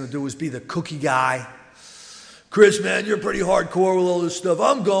they asked him to do was be the cookie guy. Chris, man, you're pretty hardcore with all this stuff.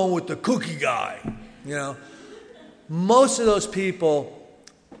 I'm going with the cookie guy. Most of those people,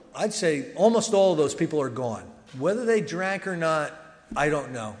 I'd say almost all of those people are gone. Whether they drank or not, I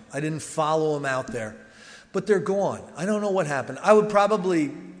don't know. I didn't follow them out there. But they're gone. I don't know what happened. I would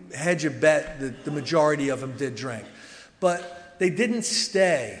probably hedge a bet that the majority of them did drink. But they didn't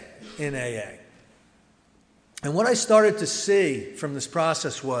stay in AA. And what I started to see from this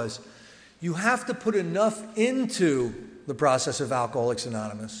process was you have to put enough into the process of Alcoholics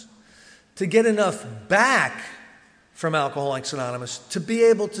Anonymous to get enough back from Alcoholics Anonymous to be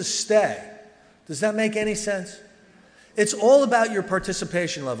able to stay. Does that make any sense? It's all about your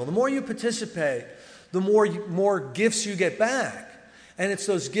participation level. The more you participate, the more gifts you get back. And it's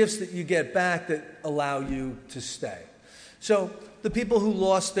those gifts that you get back that allow you to stay. So the people who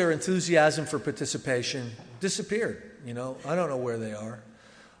lost their enthusiasm for participation disappeared. I don't know where they are.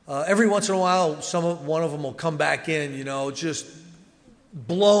 Every once in a while, one of them will come back in, just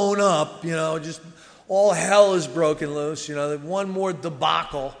blown up, just all hell is broken loose, one more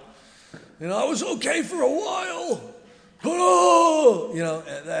debacle. I was okay for a while, but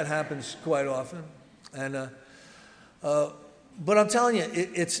that happens quite often. And but I'm telling you,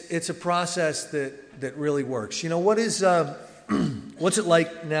 it's a process that really works. What's it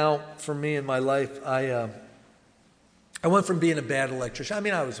like now for me in my life? I went from being a bad electrician.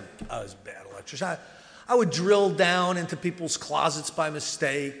 I was a bad electrician. I would drill down into people's closets by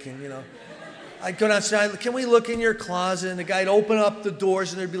mistake, and I'd go downstairs. Can we look in your closet? And the guy'd open up the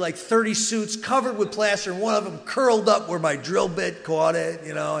doors, and there'd be like 30 suits covered with plaster, and one of them curled up where my drill bit caught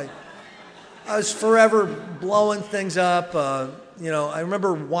it. I was forever blowing things up. I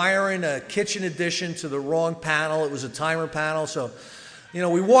remember wiring a kitchen addition to the wrong panel. It was a timer panel, so.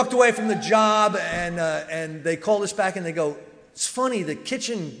 We walked away from the job, and they called us back, and they go, it's funny, the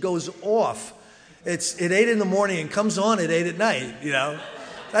kitchen goes off. It's at 8 in the morning and comes on at 8 at night,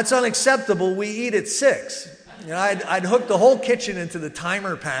 That's unacceptable. We eat at 6. I'd hook the whole kitchen into the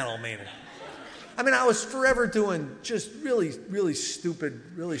timer panel meter. I was forever doing just really, really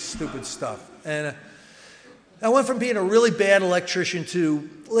stupid stuff. And I went from being a really bad electrician to,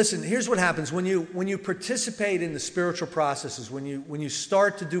 listen, here's what happens. When you participate in the spiritual processes, when you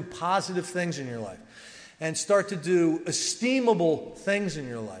start to do positive things in your life and start to do esteemable things in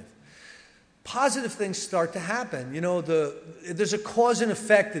your life, positive things start to happen. There's a cause and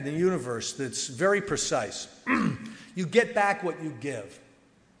effect in the universe that's very precise. You get back what you give.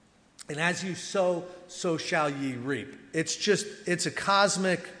 And as you sow, so shall ye reap. It's a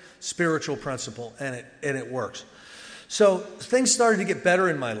cosmic spiritual principle, and it works. So things started to get better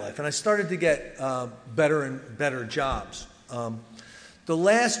in my life, and I started to get better and better jobs. The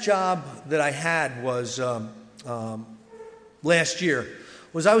last job that I had was last year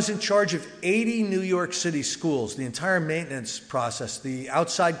was I was in charge of 80 New York City schools, the entire maintenance process, the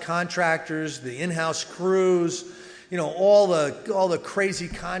outside contractors, the in-house crews, all the crazy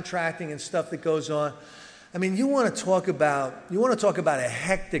contracting and stuff that goes on. I mean, you want to talk about a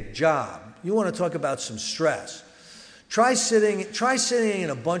hectic job. You want to talk about some stress. Try sitting in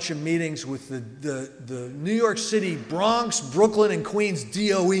a bunch of meetings with the New York City, Bronx, Brooklyn, and Queens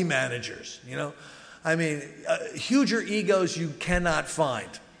DOE managers. I mean, huger egos you cannot find.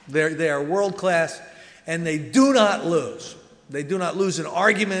 They are world class, and they do not lose. They do not lose an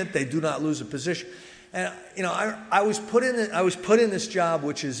argument. They do not lose a position. And I was put in this job,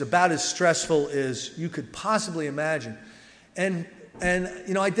 which is about as stressful as you could possibly imagine, and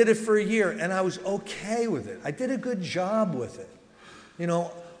I did it for a year, and I was okay with it. I did a good job with it.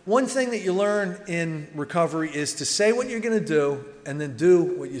 One thing that you learn in recovery is to say what you're going to do, and then do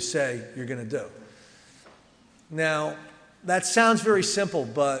what you say you're going to do. Now, that sounds very simple,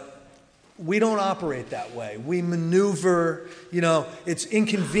 but we don't operate that way. We maneuver, it's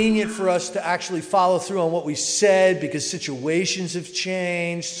inconvenient for us to actually follow through on what we said because situations have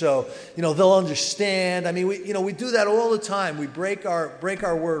changed, so, they'll understand. I mean, we do that all the time. We break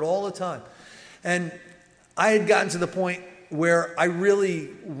our word all the time. And I had gotten to the point where I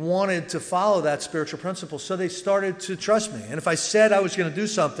really wanted to follow that spiritual principle, so they started to trust me. And if I said I was going to do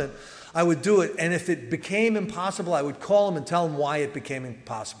something, I would do it, and if it became impossible, I would call them and tell them why it became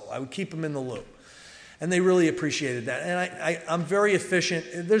impossible. I would keep them in the loop, and they really appreciated that. And I'm very efficient.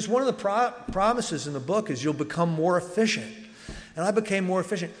 There's one of the promises in the book is you'll become more efficient, and I became more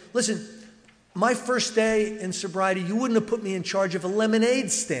efficient. Listen, my first day in sobriety, you wouldn't have put me in charge of a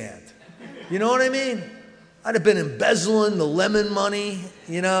lemonade stand. You know what I mean? I'd have been embezzling the lemon money,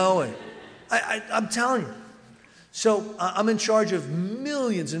 and I'm telling you. So I'm in charge of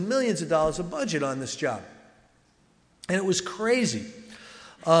millions and millions of dollars of budget on this job. And it was crazy.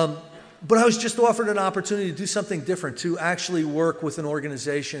 But I was just offered an opportunity to do something different, to actually work with an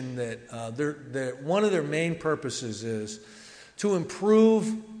organization that one of their main purposes is to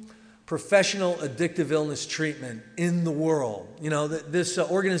improve professional addictive illness treatment in the world. This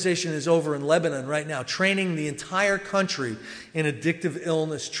organization is over in Lebanon right now, training the entire country in addictive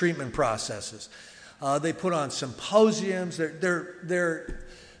illness treatment processes. They put on symposiums. They're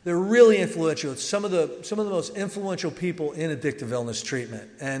really influential. It's some of the most influential people in addictive illness treatment,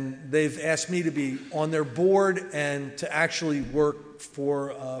 and they've asked me to be on their board and to actually work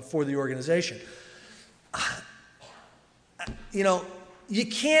for the organization. You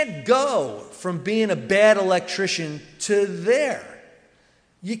can't go from being a bad electrician to there.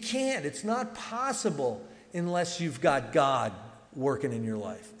 You can't. It's not possible unless you've got God working in your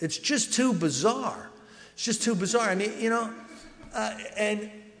life. It's just too bizarre. It's just too bizarre. I mean,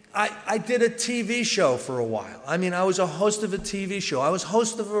 and I did a TV show for a while. I mean, I was a host of a TV show. I was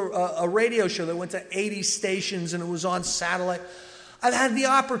host of a radio show that went to 80 stations, and it was on satellite. I've had the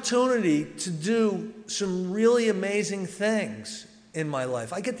opportunity to do some really amazing things in my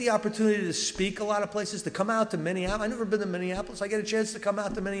life. I get the opportunity to speak a lot of places, to come out to Minneapolis. I've never been to Minneapolis. I get a chance to come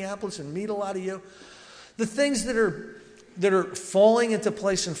out to Minneapolis and meet a lot of you. The things that are falling into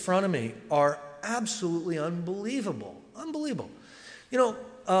place in front of me are absolutely unbelievable. Unbelievable.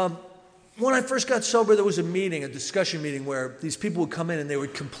 When I first got sober, there was a discussion meeting, where these people would come in and they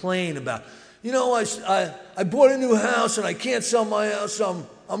would complain about, I bought a new house and I can't sell my house.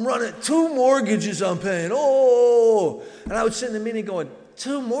 I'm running 2 mortgages I'm paying. Oh, and I would sit in the meeting going,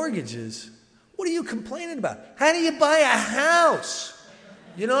 2 mortgages? What are you complaining about? How do you buy a house?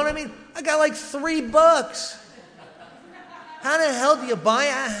 You know what I mean? I got like $3. How the hell do you buy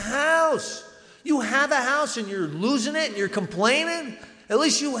a house? You have a house and you're losing it and you're complaining? At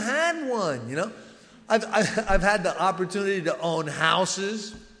least you had one, I've had the opportunity to own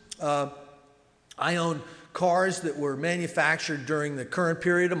houses. I own cars that were manufactured during the current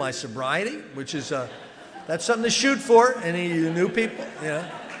period of my sobriety, which is, that's something to shoot for, any of you new people,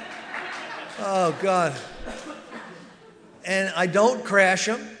 Oh, God. And I don't crash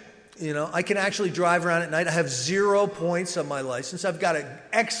them. I can actually drive around at night. I have 0 points on my license. I've got an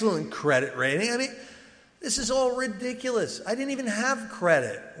excellent credit rating. I mean, this is all ridiculous. I didn't even have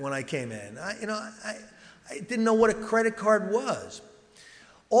credit when I came in. I didn't know what a credit card was.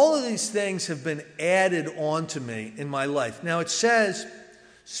 All of these things have been added on to me in my life. Now, it says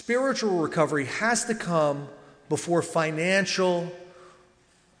spiritual recovery has to come before financial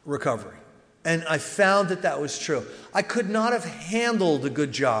recovery. And I found that was true. I could not have handled a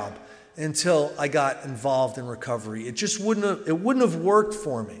good job until I got involved in recovery. It just wouldn't have worked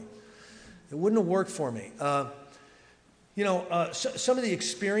for me. It wouldn't have worked for me. Some of the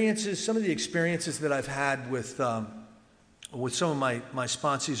experiences that I've had with some of my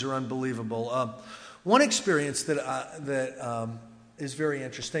sponsees are unbelievable. One experience that is very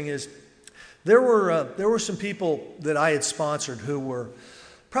interesting is there were some people that I had sponsored who were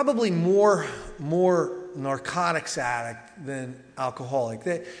probably more narcotics addict than alcoholic.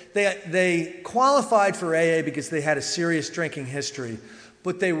 They qualified for AA because they had a serious drinking history,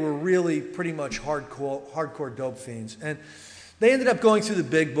 but they were really pretty much hardcore dope fiends. And they ended up going through the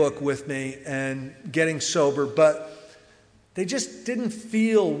big book with me and getting sober, but they just didn't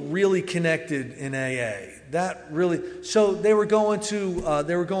feel really connected in AA. So they were going to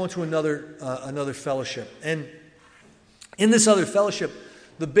another fellowship. And in this other fellowship,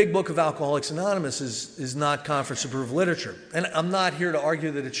 the big book of Alcoholics Anonymous is not conference-approved literature. And I'm not here to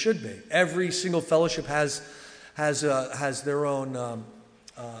argue that it should be. Every single fellowship has their own.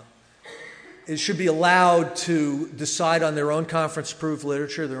 It should be allowed to decide on their own conference-approved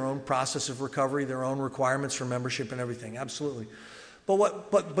literature, their own process of recovery, their own requirements for membership and everything. Absolutely.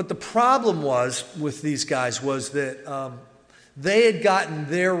 But the problem was with these guys was that they had gotten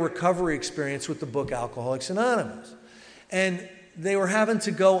their recovery experience with the book Alcoholics Anonymous, and they were having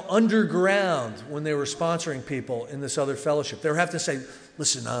to go underground when they were sponsoring people in this other fellowship. They were having to say,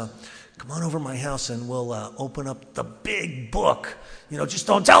 "Listen, come on over to my house and we'll open up the big book. Just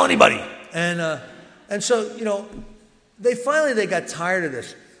don't tell anybody." And so they got tired of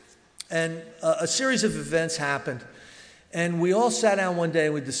this, and a series of events happened, and we all sat down one day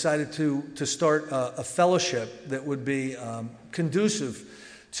and we decided to start a fellowship that would be conducive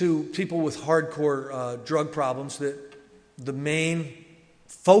to people with hardcore drug problems. That the main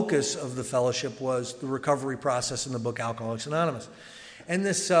focus of the fellowship was the recovery process in the book Alcoholics Anonymous. And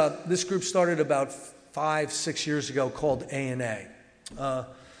this group started about 5-6 years ago, called ANA, a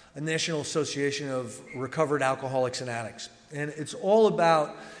National Association of Recovered Alcoholics and Addicts. And it's all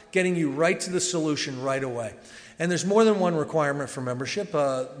about getting you right to the solution right away. And there's more than one requirement for membership.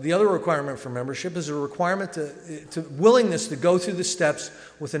 The other requirement for membership is a requirement to willingness to go through the steps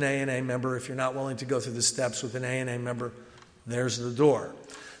with an ANA member. If you're not willing to go through the steps with an ANA member, there's the door.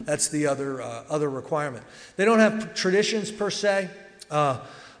 That's the other requirement. They don't have traditions per se.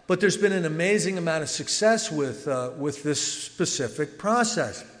 But there's been an amazing amount of success with this specific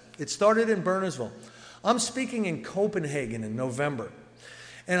process. It started in Burnsville. I'm speaking in Copenhagen in November,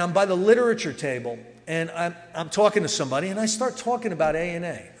 and I'm by the literature table, and I'm talking to somebody, and I start talking about ANA,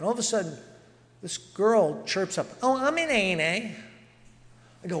 and all of a sudden, this girl chirps up, "Oh, I'm in ANA."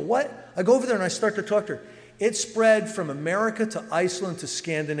 I go, "What?" I go over there and I start to talk to her. It spread from America to Iceland to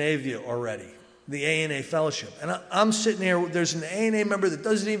Scandinavia already, the ANA fellowship. And I'm sitting there, there's an ANA member that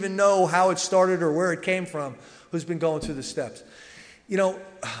doesn't even know how it started or where it came from, who's been going through the steps.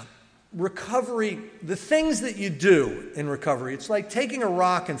 Recovery, the things that you do in recovery, it's like taking a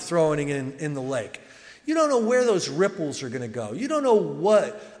rock and throwing it in the lake. You don't know where those ripples are going to go. You don't know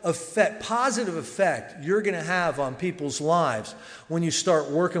what positive effect you're going to have on people's lives when you start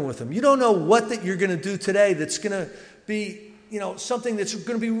working with them. You don't know what that you're going to do today that's going to be, something that's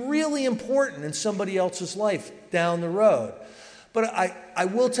going to be really important in somebody else's life down the road. But I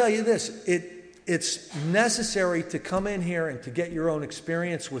will tell you this, it's necessary to come in here and to get your own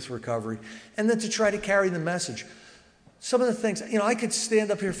experience with recovery and then to try to carry the message. Some of the things, I could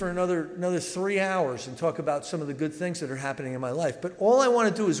stand up here for another 3 hours and talk about some of the good things that are happening in my life. But all I want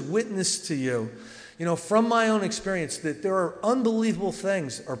to do is witness to you, from my own experience, that there are unbelievable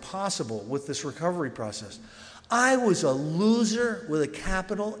things are possible with this recovery process. I was a loser with a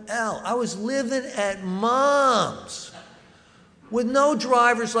capital L. I was living at mom's with no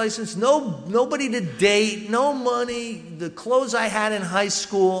driver's license, nobody to date, no money, the clothes I had in high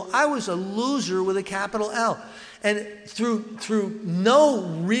school. I was a loser with a capital L. And through no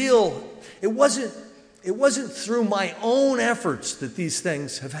real, it wasn't through my own efforts that these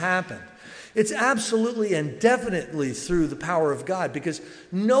things have happened. It's absolutely and definitely through the power of God, because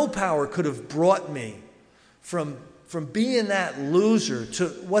no power could have brought me from being that loser to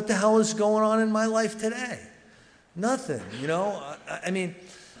what the hell is going on in my life today. Nothing,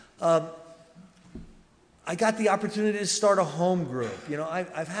 I got the opportunity to start a home group.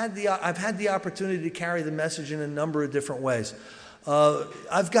 I've had the opportunity to carry the message in a number of different ways.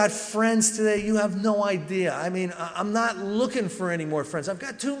 I've got friends today. You have no idea. I'm not looking for any more friends. I've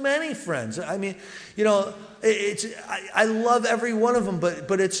got too many friends. I love every one of them,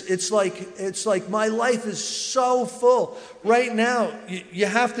 but it's like my life is so full right now. You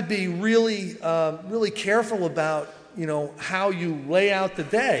have to be really really careful about how you lay out the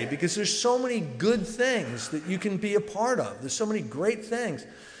day, because there's so many good things that you can be a part of. There's so many great things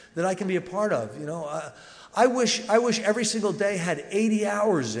that I can be a part of. I wish every single day had 80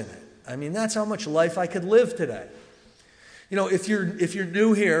 hours in it. I mean, that's how much life I could live today. You know, if you're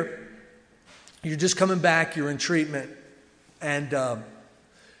new here, you're just coming back, you're in treatment, and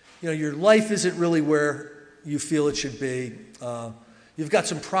you know, your life isn't really where you feel it should be. You've got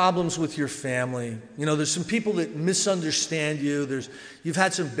some problems with your family. You know, there's some people that misunderstand you. You've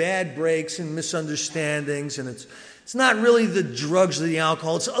had some bad breaks and misunderstandings, and it's not really the drugs or the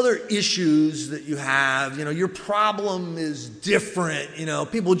alcohol. It's other issues that you have. You know, your problem is different. You know,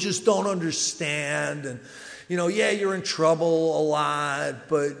 people just don't understand. And, you know, yeah, you're in trouble a lot,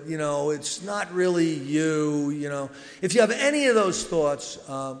 but, you know, it's not really you. You know, if you have any of those thoughts,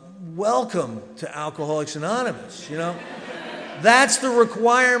 welcome to Alcoholics Anonymous, you know. That's the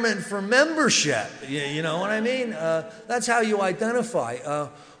requirement for membership. You know what I mean? That's how you identify.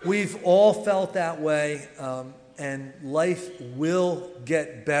 We've all felt that way, and life will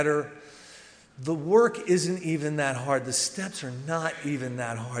get better. The work isn't even that hard. The steps are not even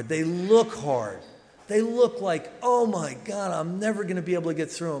that hard. They look hard. They look like, oh my God, I'm never going to be able to get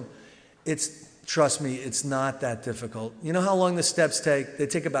through them. Trust me, it's not that difficult. You know how long the steps take? They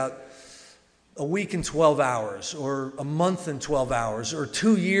take about a week and 12 hours, or a month and 12 hours, or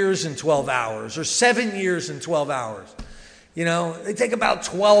 2 years and 12 hours, or 7 years and 12 hours. You know, they take about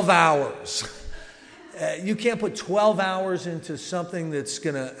 12 hours. You can't put 12 hours into something that's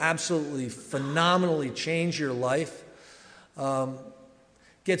going to absolutely phenomenally change your life.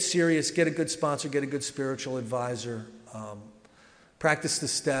 Get serious, get a good sponsor, get a good spiritual advisor. Practice the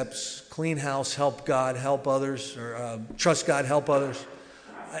steps, clean house, help God, help others, or trust God, help others.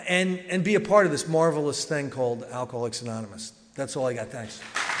 And be a part of this marvelous thing called Alcoholics Anonymous. That's all I got. Thanks.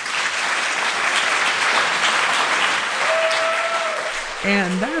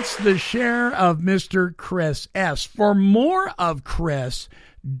 And that's the share of Mr. Chris S. For more of Chris,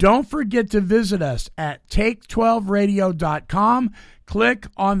 don't forget to visit us at take12radio.com. Click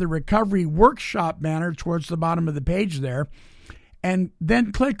on the Recovery Workshop banner towards the bottom of the page there. And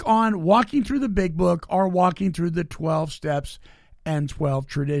then click on Walking Through the Big Book or Walking Through the 12 Steps and 12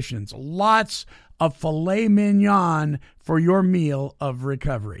 Traditions. Lots of filet mignon for your meal of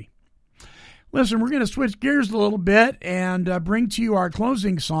recovery. Listen, we're going to switch gears a little bit and bring to you our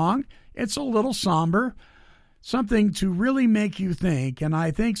closing song. It's a little somber, something to really make you think, and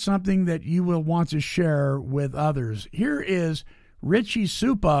I think something that you will want to share with others. Here is Richie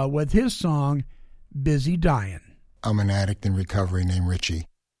Supa with his song, Busy Dying. I'm an addict in recovery named Richie.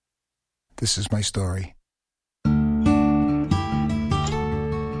 This is my story.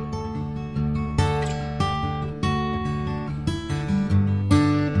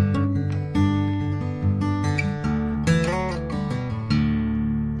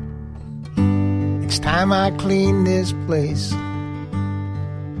 It's time I clean this place,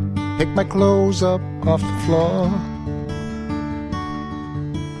 pick my clothes up off the floor.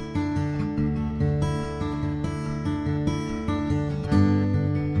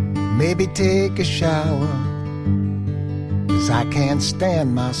 Maybe take a shower, 'cause I can't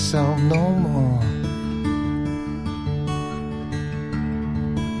stand myself no more.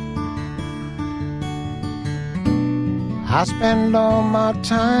 I spend all my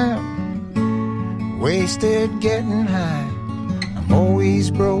time wasted getting high. I'm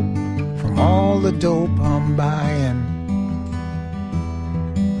always broke from all the dope I'm buying.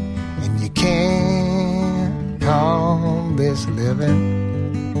 And you can't call this living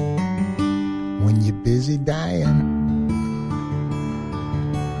when you're busy dying.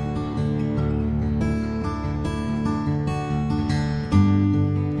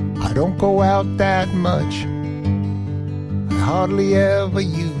 I don't go out that much. I hardly ever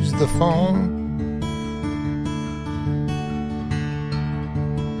use the phone.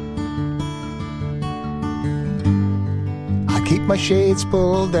 Keep my shades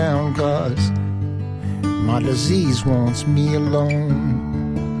pulled down, 'cause my disease wants me alone.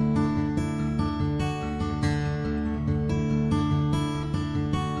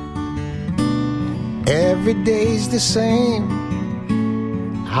 Every day's the same,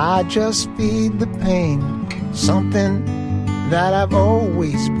 I just feed the pain, something that I've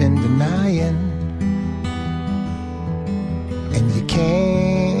always been denying. And you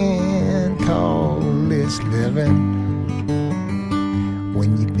can't call this living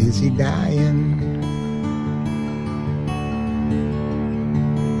when you're busy dying.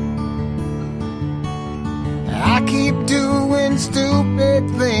 I keep doing stupid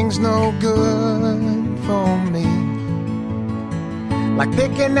things no good for me, like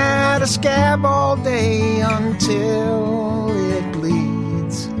picking at a scab all day until it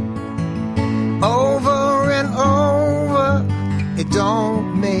bleeds. Over and over, it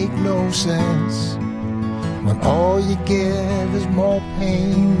don't make no sense. when all you get is more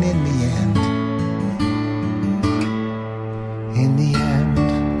pain in the end. In the end.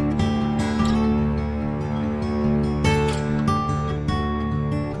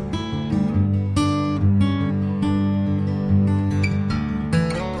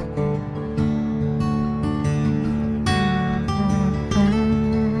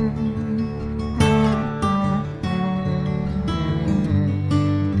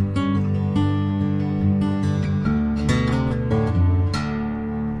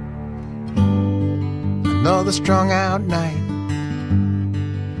 Another strung out night,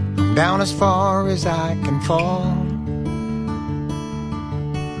 I'm down as far as I can fall.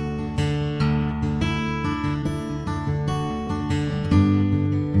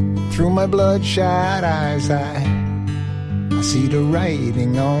 Through my bloodshot eyes I see the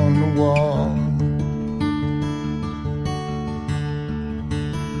writing on the wall.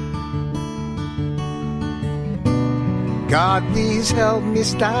 God, please help me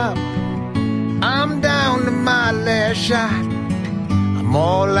stop. I'm down to my last shot. I'm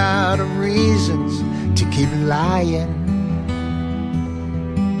all out of reasons to keep lying.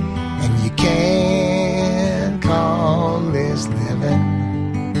 And you can't call this living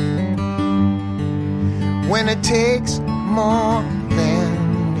when it takes more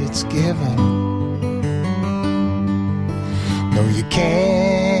than it's given. No, you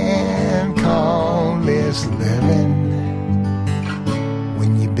can't call this living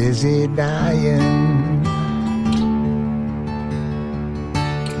when you're busy dying.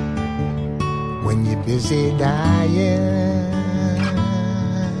 When you're busy dying.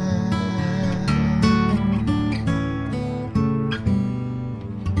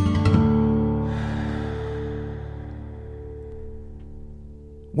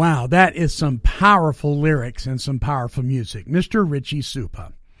 Wow, that is some powerful lyrics and some powerful music. Mr. Richie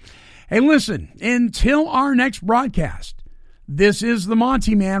Supa. Hey, listen, until our next broadcast, this is the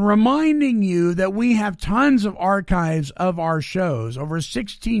Monty Man reminding you that we have tons of archives of our shows, over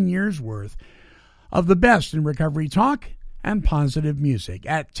 16 years worth of the best in recovery talk and positive music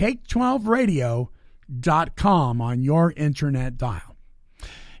at take12radio.com on your internet dial.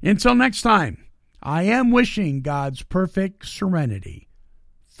 Until next time, I am wishing God's perfect serenity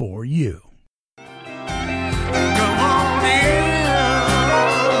for you. Come on in.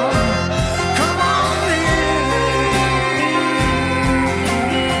 Come on in.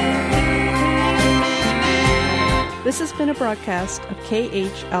 This has been a broadcast of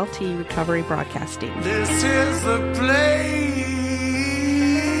KHLT Recovery Broadcasting. This is the place.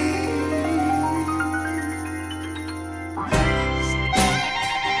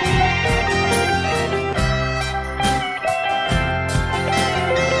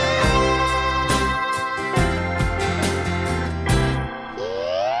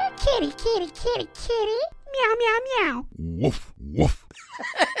 Kitty, kitty, kitty, kitty. Meow, meow, meow. Woof, woof.